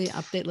 Probably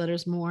update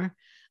letters more.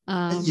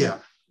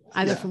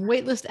 Either from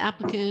waitlist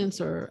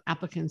applicants or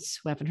applicants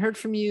who haven't heard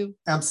from you?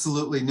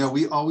 Absolutely. No,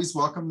 we always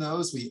welcome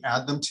those. We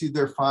add them to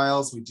their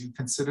files. We do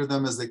consider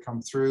them as they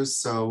come through.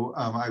 So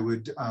I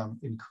would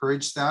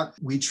encourage that.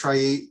 We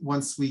try,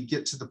 once we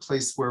get to the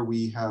place where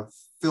we have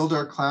filled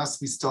our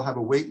class, we still have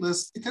a wait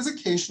list, because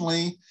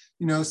occasionally,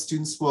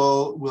 students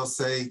will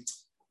say,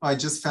 I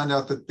just found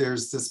out that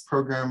there's this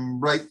program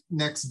right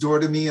next door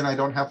to me and I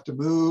don't have to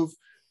move.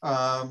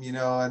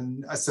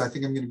 And so I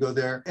think I'm going to go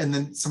there. And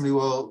then somebody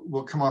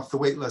will come off the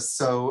wait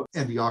list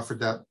and be offered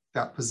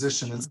that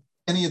position. And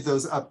any of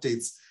those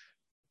updates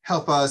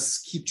help us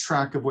keep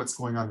track of what's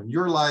going on in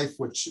your life,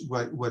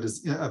 what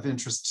is of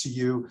interest to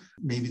you.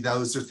 Maybe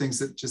those are things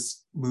that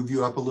just move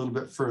you up a little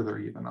bit further,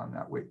 even on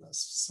that wait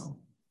list. So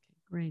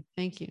great,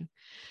 thank you.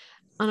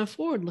 On a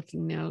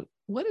forward-looking note,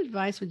 what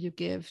advice would you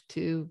give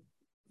to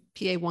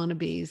PA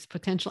wannabes,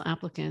 potential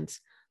applicants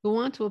who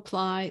want to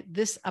apply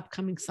this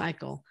upcoming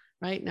cycle?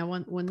 Right now,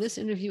 when this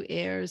interview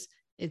airs,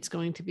 it's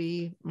going to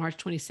be March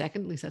 22nd,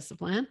 at least that's the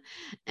plan.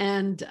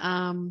 And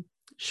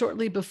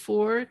shortly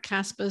before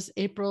CASPA's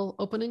April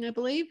opening, I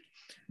believe.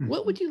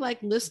 What would you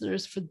like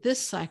listeners for this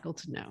cycle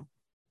to know?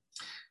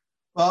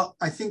 Well,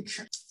 I think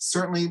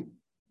certainly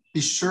be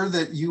sure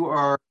that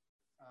you've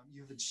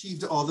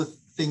achieved all the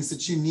things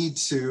that you need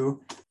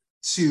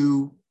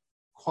to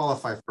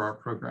qualify for our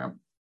program.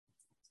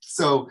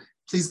 So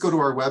please go to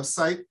our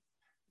website.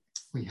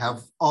 We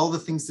have all the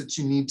things that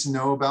you need to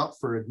know about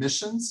for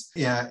admissions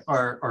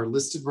are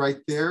listed right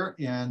there.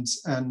 And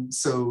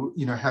so,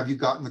 have you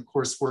gotten the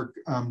coursework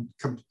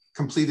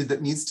completed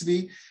that needs to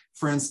be?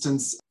 For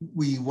instance,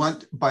 we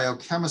want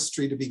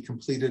biochemistry to be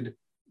completed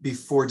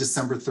before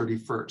December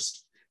 31st.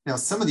 Now,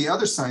 some of the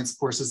other science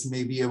courses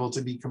may be able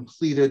to be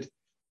completed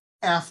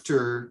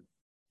after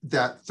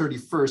that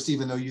 31st,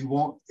 even though you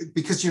won't,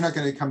 because you're not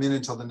going to come in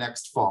until the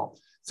next fall.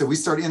 So we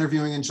start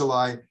interviewing in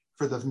July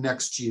for the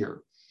next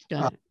year.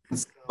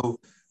 And so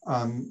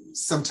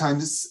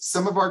sometimes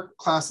some of our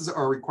classes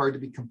are required to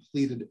be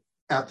completed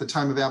at the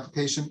time of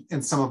application,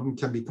 and some of them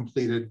can be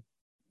completed,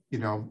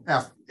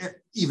 after,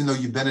 even though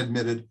you've been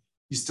admitted,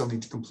 you still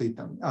need to complete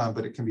them,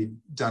 but it can be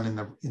done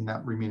in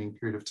that remaining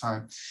period of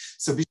time.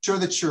 So be sure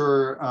that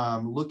you're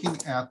looking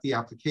at the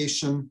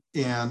application,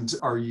 and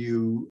are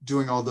you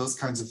doing all those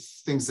kinds of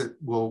things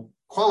that will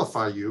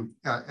qualify you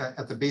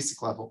at the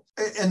basic level.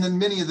 And then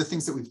many of the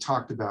things that we've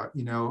talked about,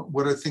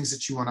 what are things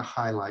that you want to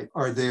highlight?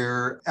 Are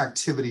there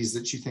activities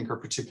that you think are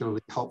particularly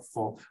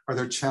helpful? Are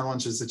there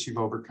challenges that you've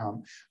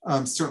overcome?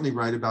 Certainly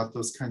write about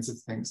those kinds of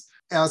things.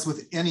 As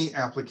with any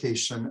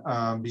application,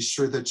 be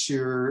sure that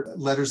your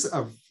letters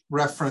of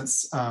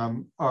reference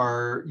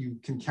you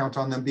can count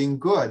on them being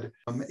good.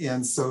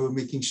 And so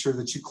making sure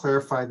that you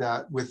clarify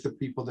that with the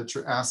people that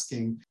you're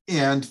asking,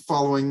 and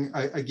following,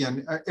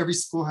 again, every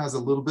school has a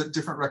little bit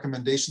different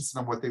recommendations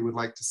on what they would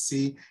like to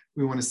see.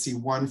 We want to see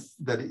one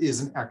that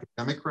is an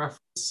academic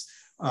reference,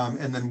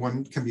 and then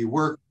one can be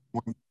work,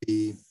 one can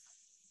be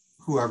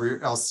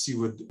whoever else you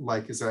would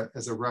like as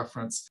a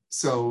reference.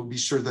 So be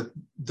sure that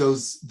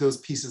those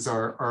pieces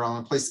are all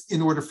in place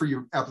in order for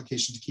your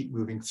application to keep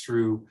moving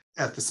through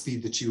at the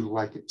speed that you would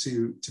like it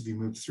to be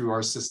moved through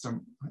our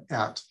system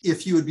at.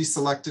 If you would be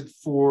selected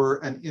for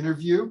an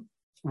interview,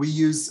 we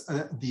use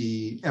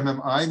the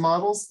MMI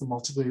models,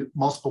 the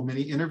multiple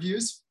mini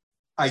interviews.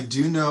 I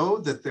do know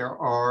that there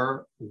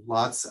are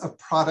lots of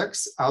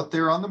products out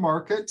there on the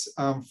market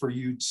for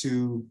you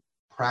to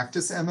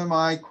practice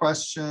MMI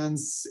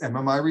questions,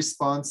 MMI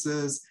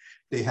responses.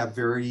 They have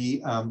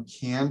very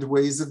canned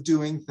ways of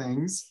doing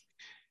things.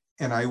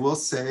 And I will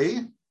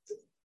say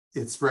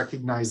it's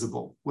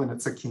recognizable when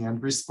it's a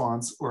canned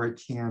response or a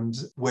canned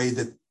way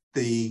that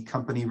the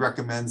company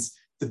recommends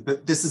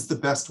this is the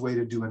best way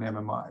to do an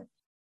MMI.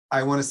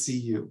 I want to see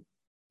you.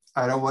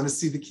 I don't want to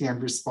see the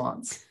canned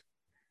response.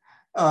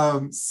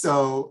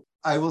 So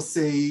I will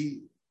say,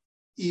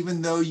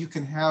 even though you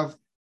can have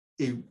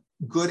a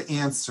good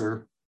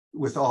answer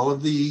with all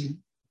of the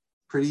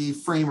pretty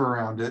frame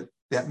around it,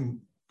 that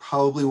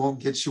probably won't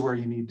get you where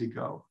you need to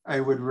go. I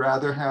would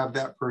rather have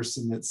that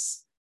person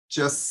that's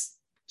just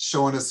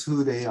showing us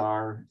who they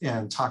are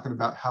and talking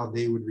about how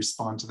they would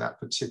respond to that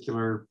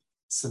particular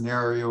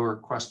scenario or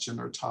question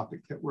or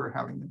topic that we're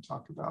having them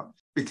talk about,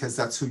 because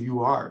that's who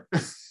you are.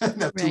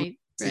 Right.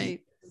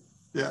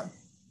 Yeah.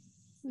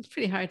 It's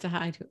pretty hard to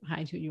hide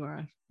who you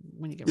are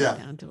when you get right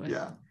down to it.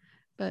 Yeah.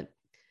 But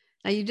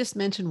now you just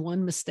mentioned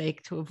one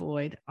mistake to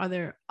avoid. Are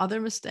there other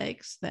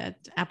mistakes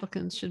that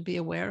applicants should be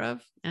aware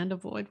of and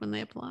avoid when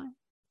they apply?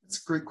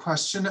 That's a great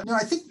question. No,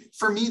 I think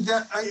for me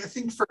I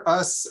think for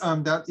us,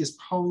 that is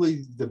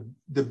probably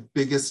the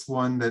biggest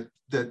one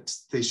that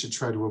they should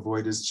try to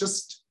avoid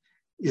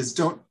is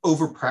don't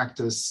over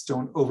practice,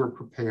 don't over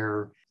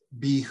prepare,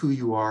 be who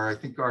you are, I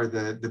think are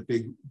the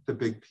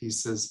big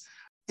pieces.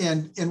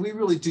 And we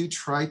really do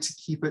try to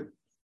keep it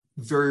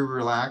very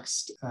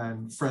relaxed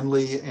and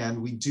friendly.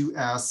 And we do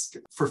ask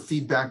for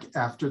feedback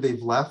after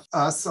they've left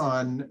us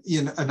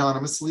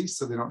anonymously,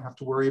 so they don't have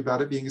to worry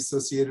about it being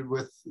associated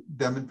with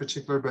them in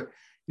particular. But,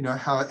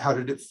 how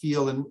did it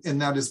feel?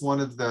 And that is one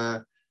of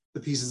the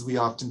pieces we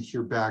often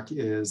hear back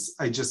is,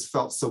 I just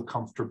felt so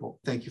comfortable.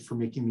 Thank you for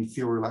making me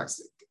feel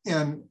relaxed.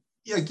 And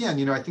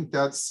again, I think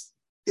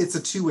it's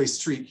a two-way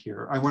street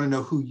here. I want to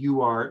know who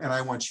you are, and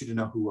I want you to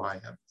know who I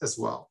am as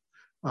well.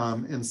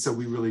 And so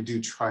we really do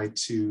try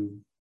to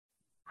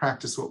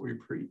practice what we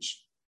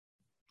preach.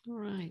 All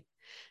right.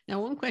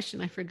 Now, one question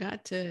I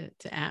forgot to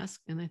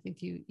ask, and I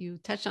think you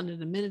touched on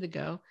it a minute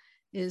ago,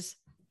 is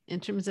in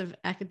terms of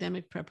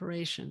academic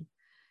preparation.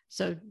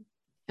 So,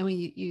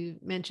 you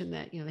mentioned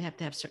that, they have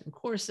to have certain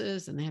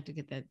courses and they have to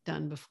get that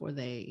done before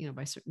they,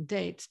 by certain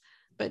dates.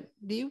 But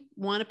do you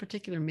want a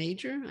particular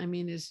major? I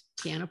mean, is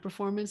piano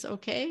performance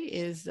okay?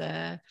 As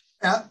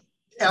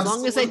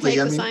long as they take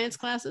the science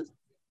classes?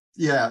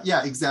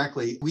 Yeah,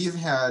 exactly. We've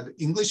had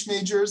English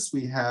majors.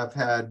 We have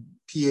had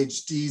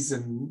PhDs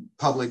in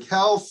public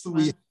health. Wow.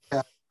 We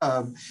have,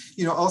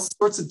 all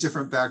sorts of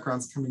different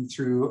backgrounds coming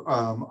through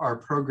our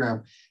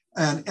program.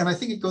 And I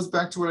think it goes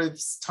back to what I've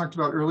talked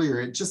about earlier.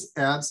 It just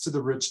adds to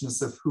the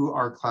richness of who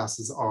our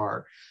classes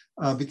are.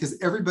 Because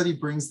everybody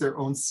brings their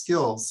own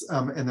skills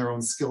and their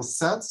own skill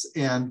sets.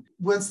 And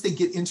once they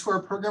get into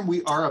our program,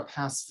 we are a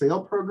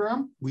pass-fail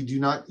program. You do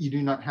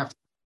not have to,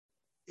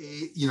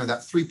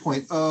 that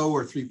 3.0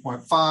 or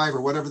 3.5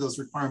 or whatever those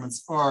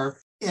requirements are.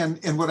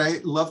 And what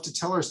I love to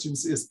tell our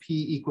students is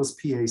P equals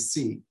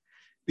PAC,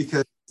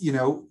 because,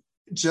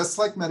 just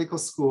like medical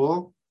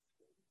school,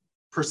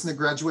 person that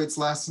graduates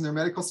last in their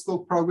medical school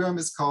program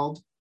is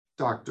called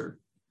doctor.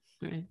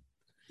 Right.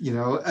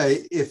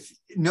 If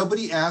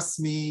nobody asks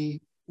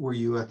me, were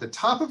you at the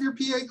top of your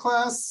PA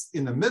class,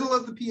 in the middle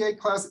of the PA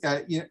class,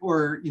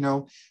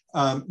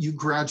 you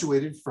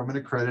graduated from an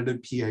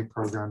accredited PA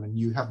program and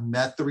you have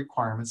met the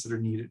requirements that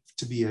are needed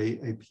to be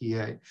a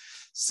PA.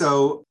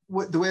 So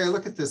the way I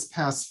look at this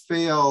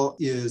pass-fail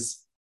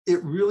is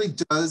it really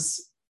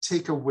does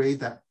take away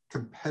that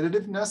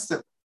competitiveness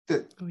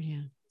that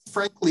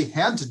frankly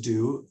had to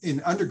do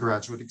in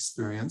undergraduate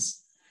experience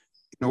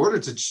in order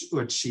to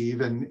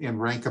achieve and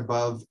rank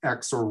above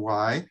X or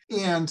Y.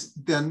 And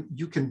then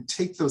you can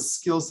take those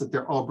skills that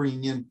they're all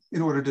bringing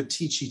in order to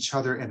teach each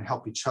other and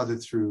help each other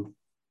through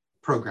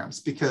programs.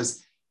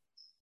 Because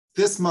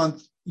this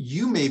month,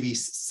 you may be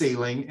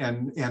sailing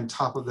and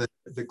top of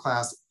the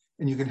class,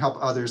 and you can help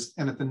others.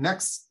 And at the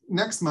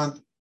next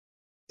month,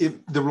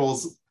 the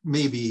roles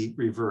may be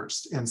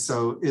reversed. And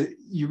so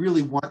you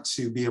really want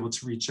to be able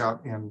to reach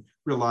out and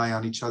rely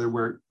on each other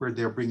where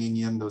they're bringing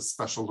in those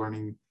special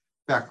learning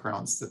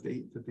backgrounds that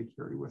they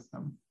carry with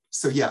them.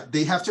 So yeah,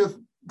 they have to have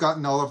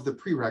gotten all of the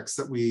prereqs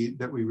that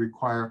we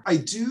require. I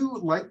do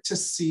like to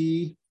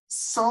see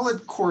solid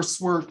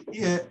coursework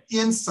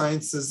in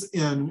sciences,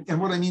 and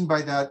what I mean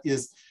by that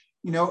is,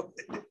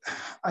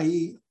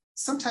 I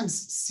sometimes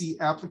see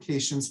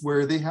applications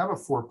where they have a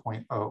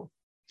 4.0,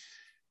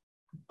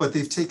 but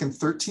they've taken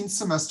 13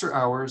 semester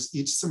hours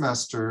each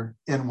semester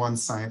in one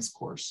science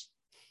course.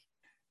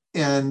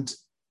 And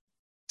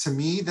to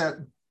me, that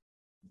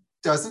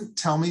doesn't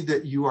tell me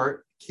that you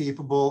are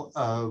capable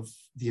of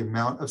the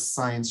amount of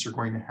science you're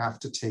going to have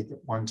to take at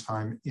one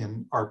time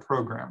in our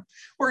program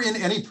or in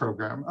any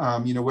program,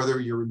 whether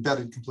you're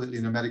embedded completely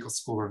in a medical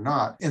school or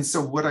not. And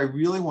so what I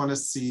really want to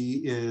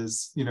see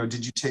is,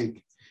 did you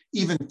take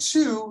even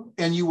 2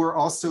 and you were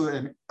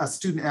also a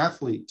student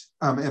athlete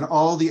and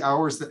all the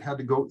hours that had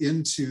to go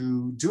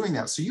into doing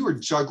that. So you were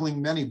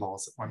juggling many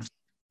balls at one time.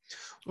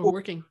 Or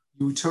working.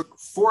 You took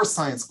 4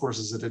 science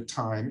courses at a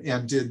time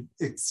and did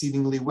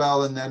exceedingly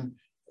well, and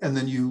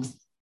then you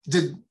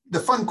did the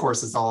fun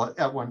courses all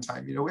at one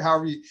time.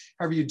 However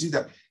you do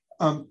that.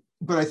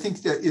 But I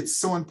think that it's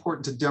so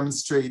important to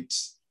demonstrate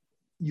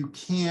you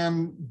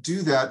can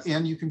do that,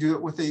 and you can do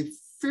it with a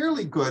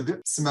fairly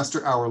good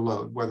semester hour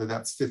load, whether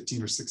that's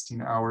 15 or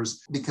 16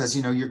 hours, because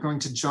you're going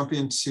to jump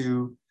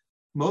into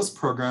most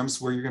programs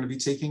where you're going to be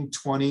taking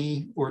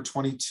 20 or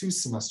 22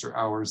 semester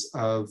hours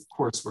of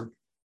coursework.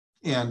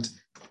 And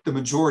the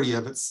majority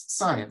of it's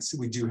science.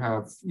 We do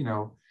have,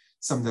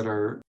 some that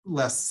are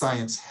less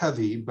science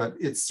heavy, but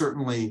it's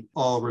certainly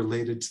all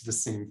related to the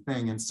same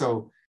thing. And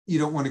so you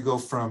don't want to go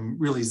from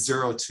really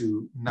 0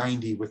 to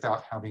 90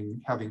 without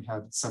having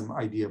had some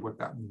idea of what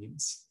that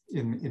means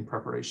in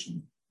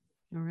preparation.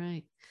 All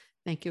right.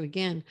 Thank you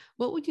again.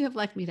 What would you have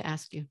liked me to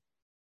ask you?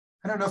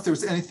 I don't know if there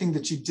was anything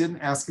that you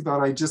didn't ask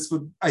about. I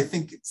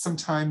think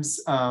sometimes,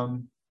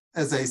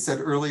 as I said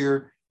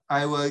earlier,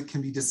 Iowa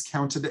can be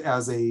discounted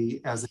as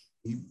a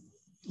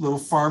little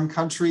farm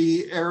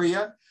country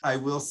area. I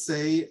will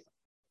say,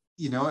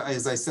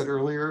 as I said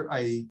earlier,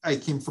 I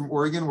came from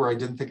Oregon, where I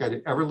didn't think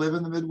I'd ever live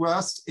in the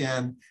Midwest.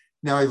 And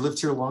now I lived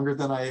here longer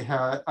than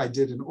I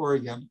did in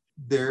Oregon.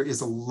 There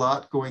is a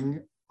lot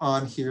going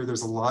on here.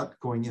 There's a lot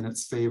going in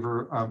its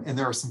favor. And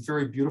there are some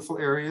very beautiful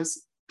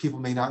areas. People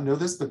may not know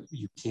this, but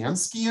you can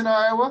ski in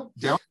Iowa,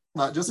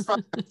 not just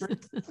cross country.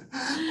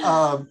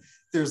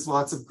 There's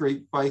lots of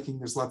great biking.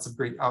 There's lots of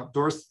great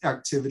outdoor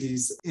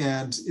activities.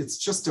 And it's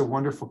just a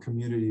wonderful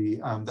community,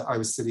 the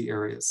Iowa City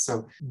area.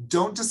 So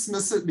don't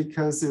dismiss it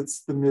because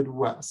it's the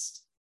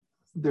Midwest.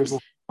 There's a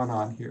lot going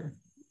on here.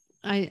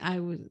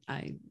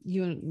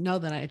 You know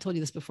that I told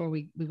you this before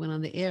we went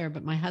on the air,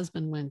 but my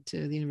husband went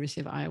to the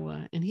University of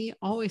Iowa, and he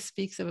always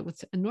speaks of it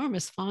with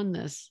enormous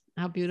fondness,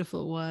 how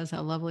beautiful it was,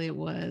 how lovely it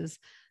was.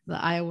 The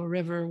Iowa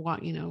River,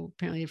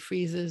 apparently it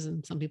freezes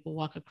and some people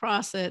walk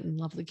across it, and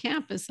lovely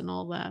campus and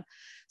all that.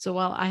 So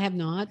while I have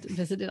not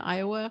visited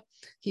Iowa,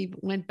 he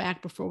went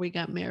back before we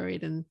got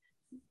married and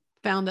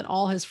found that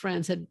all his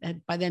friends had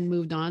by then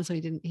moved on. So he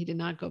did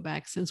not go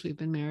back since we've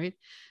been married,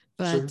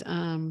 but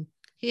sure.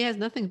 He has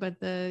nothing but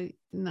the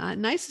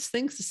nicest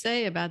things to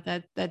say about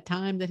that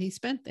time that he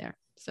spent there.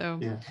 So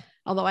yeah.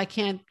 Although I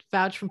can't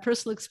vouch from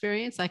personal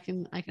experience, I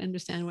can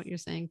understand what you're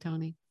saying,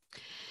 Tony.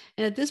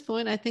 And at this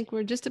point, I think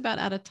we're just about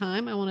out of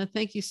time. I want to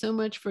thank you so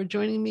much for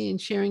joining me and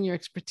sharing your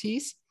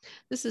expertise.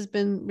 This has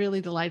been really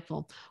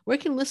delightful. Where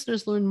can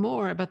listeners learn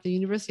more about the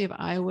University of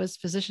Iowa's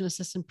Physician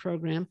Assistant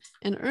Program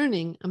and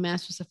earning a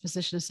Master's of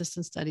Physician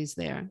Assistant Studies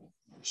there?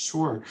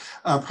 Sure.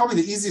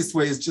 Probably the easiest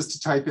way is just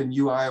to type in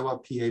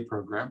UIowa PA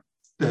program.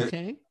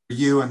 Okay.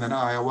 U and then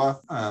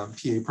Iowa PA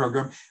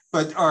program.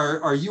 But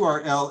our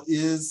URL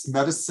is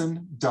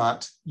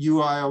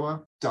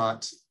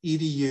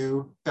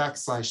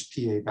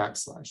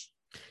medicine.uiowa.edu/PA/.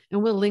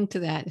 And we'll link to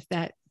that if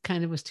that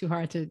kind of was too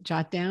hard to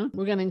jot down.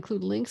 We're going to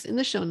include links in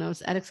the show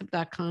notes at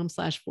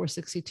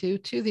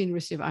accept.com/462 to the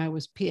University of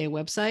Iowa's PA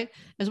website,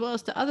 as well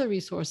as to other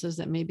resources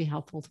that may be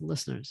helpful to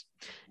listeners.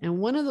 And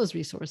one of those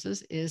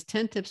resources is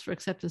 10 Tips for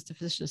Acceptance to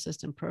Physician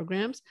Assistant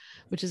Programs,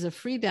 which is a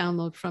free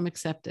download from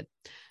Accepted.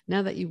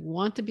 Now that you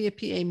want to be a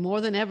PA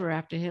more than ever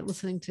after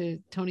listening to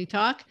Tony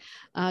talk,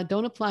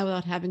 don't apply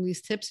without having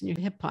these tips in your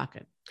hip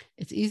pocket.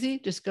 It's easy.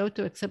 Just go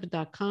to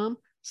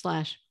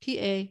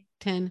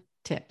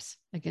accepted.com/PA10tips.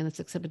 Again, it's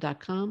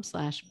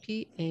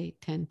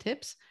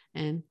accepted.com/PA10tips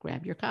and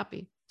grab your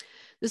copy.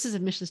 This is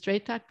Admission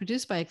Straight Talk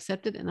produced by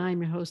Accepted, and I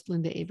am your host,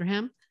 Linda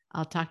Abraham.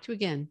 I'll talk to you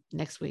again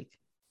next week.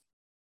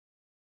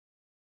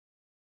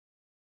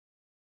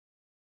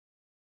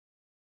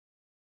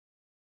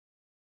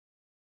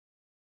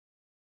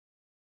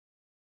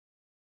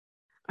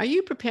 Are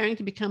you preparing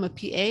to become a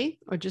PA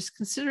or just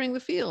considering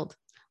the field?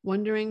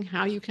 Wondering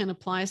how you can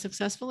apply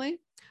successfully?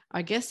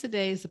 Our guest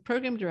today is the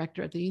program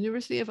director at the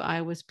University of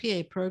Iowa's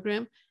PA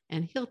program,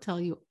 and he'll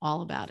tell you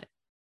all about it.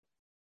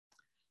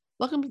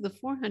 Welcome to the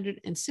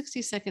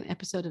 462nd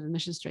episode of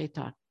Admission Straight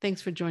Talk.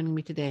 Thanks for joining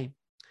me today.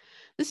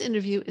 This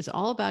interview is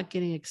all about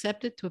getting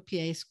accepted to a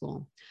PA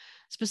school,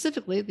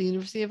 specifically the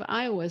University of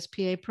Iowa's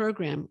PA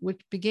program,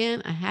 which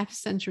began a half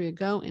century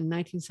ago in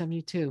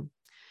 1972.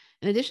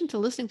 In addition to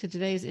listening to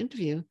today's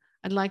interview,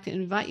 I'd like to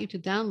invite you to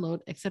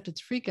download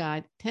Accepted's free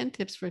guide, 10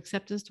 Tips for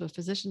Acceptance to a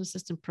Physician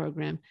Assistant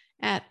Program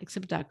at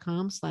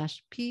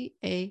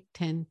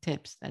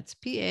accepted.com/PA10tips. That's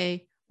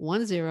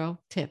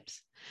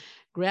PA10tips.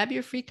 Grab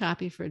your free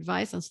copy for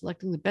advice on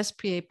selecting the best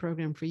PA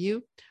program for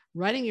you,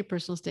 writing your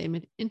personal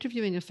statement,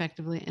 interviewing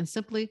effectively, and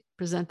simply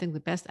presenting the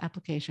best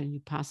application you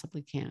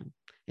possibly can.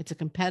 It's a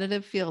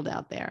competitive field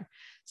out there,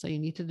 so you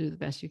need to do the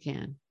best you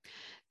can.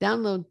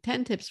 Download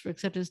 10 Tips for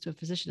Acceptance to a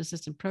Physician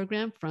Assistant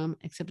Program from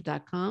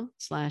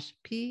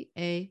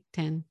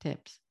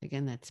accepted.com/PA10tips.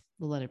 Again, that's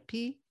the letter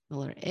P, the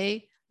letter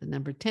A, the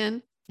number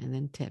 10, and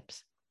then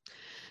tips.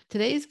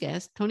 Today's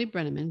guest, Tony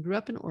Brenneman, grew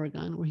up in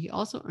Oregon, where he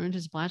also earned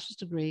his bachelor's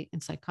degree in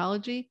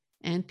psychology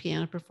and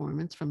piano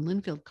performance from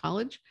Linfield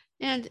College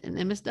and an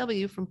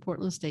MSW from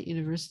Portland State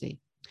University.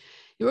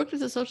 He worked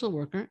as a social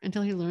worker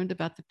until he learned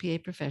about the PA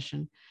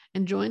profession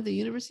and joined the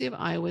University of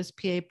Iowa's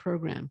PA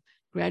program,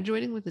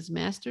 graduating with his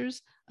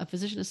Master's of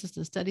Physician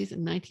Assistant Studies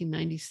in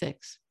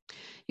 1996.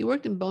 He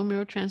worked in bone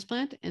marrow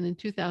transplant and in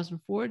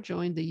 2004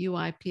 joined the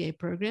UIPA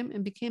program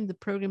and became the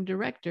program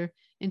director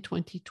in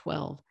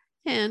 2012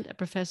 and a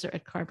professor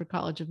at Carver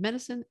College of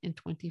Medicine in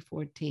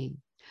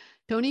 2014.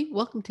 Tony,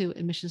 welcome to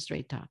Admission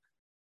Straight Talk.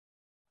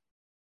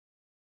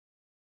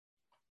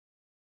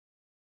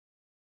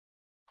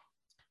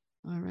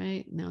 All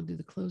right, now do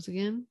the close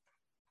again.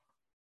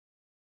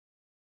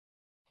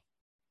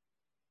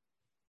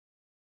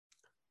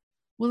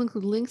 We'll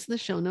include links in the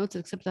show notes at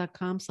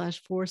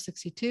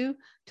accepted.com/462 to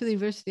the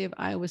University of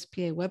Iowa's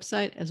PA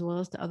website, as well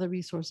as to other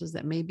resources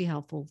that may be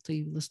helpful to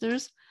you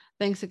listeners.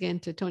 Thanks again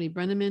to Tony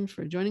Brenneman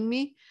for joining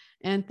me.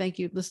 And thank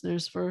you,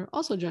 listeners, for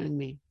also joining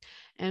me.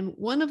 And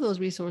one of those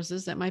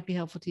resources that might be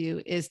helpful to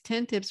you is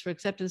 10 tips for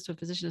acceptance to a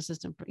physician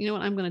assistant. You know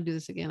what? I'm going to do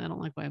this again. I don't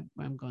like where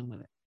I'm going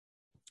with it.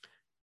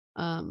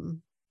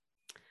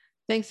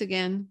 Thanks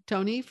again,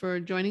 Tony, for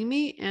joining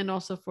me and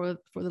also for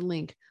the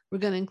link. We're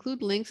going to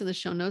include links in the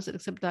show notes at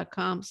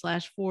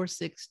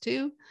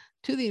accept.com/462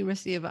 to the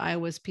University of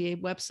Iowa's PA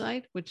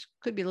website, which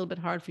could be a little bit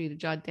hard for you to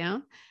jot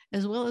down,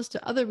 as well as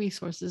to other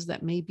resources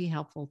that may be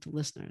helpful to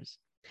listeners.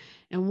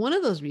 And one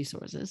of those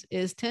resources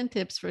is 10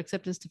 tips for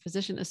acceptance to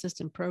physician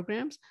assistant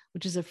programs,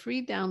 which is a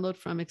free download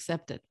from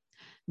Accepted.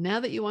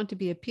 Now that you want to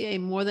be a PA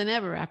more than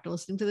ever after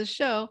listening to the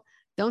show,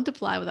 don't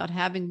apply without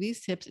having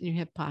these tips in your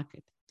hip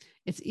pocket.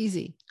 It's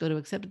easy. Go to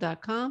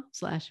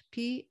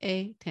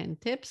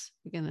accepted.com/PA10tips.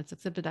 Again, that's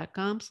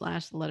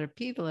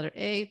accepted.com/P, the letter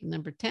A, the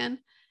number 10, and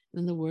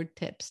then the word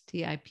tips,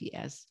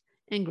 TIPS,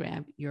 and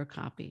grab your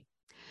copy.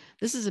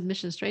 This is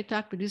Admission Straight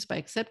Talk produced by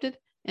Accepted,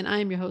 and I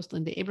am your host,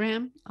 Linda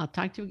Abraham. I'll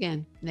talk to you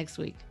again next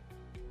week.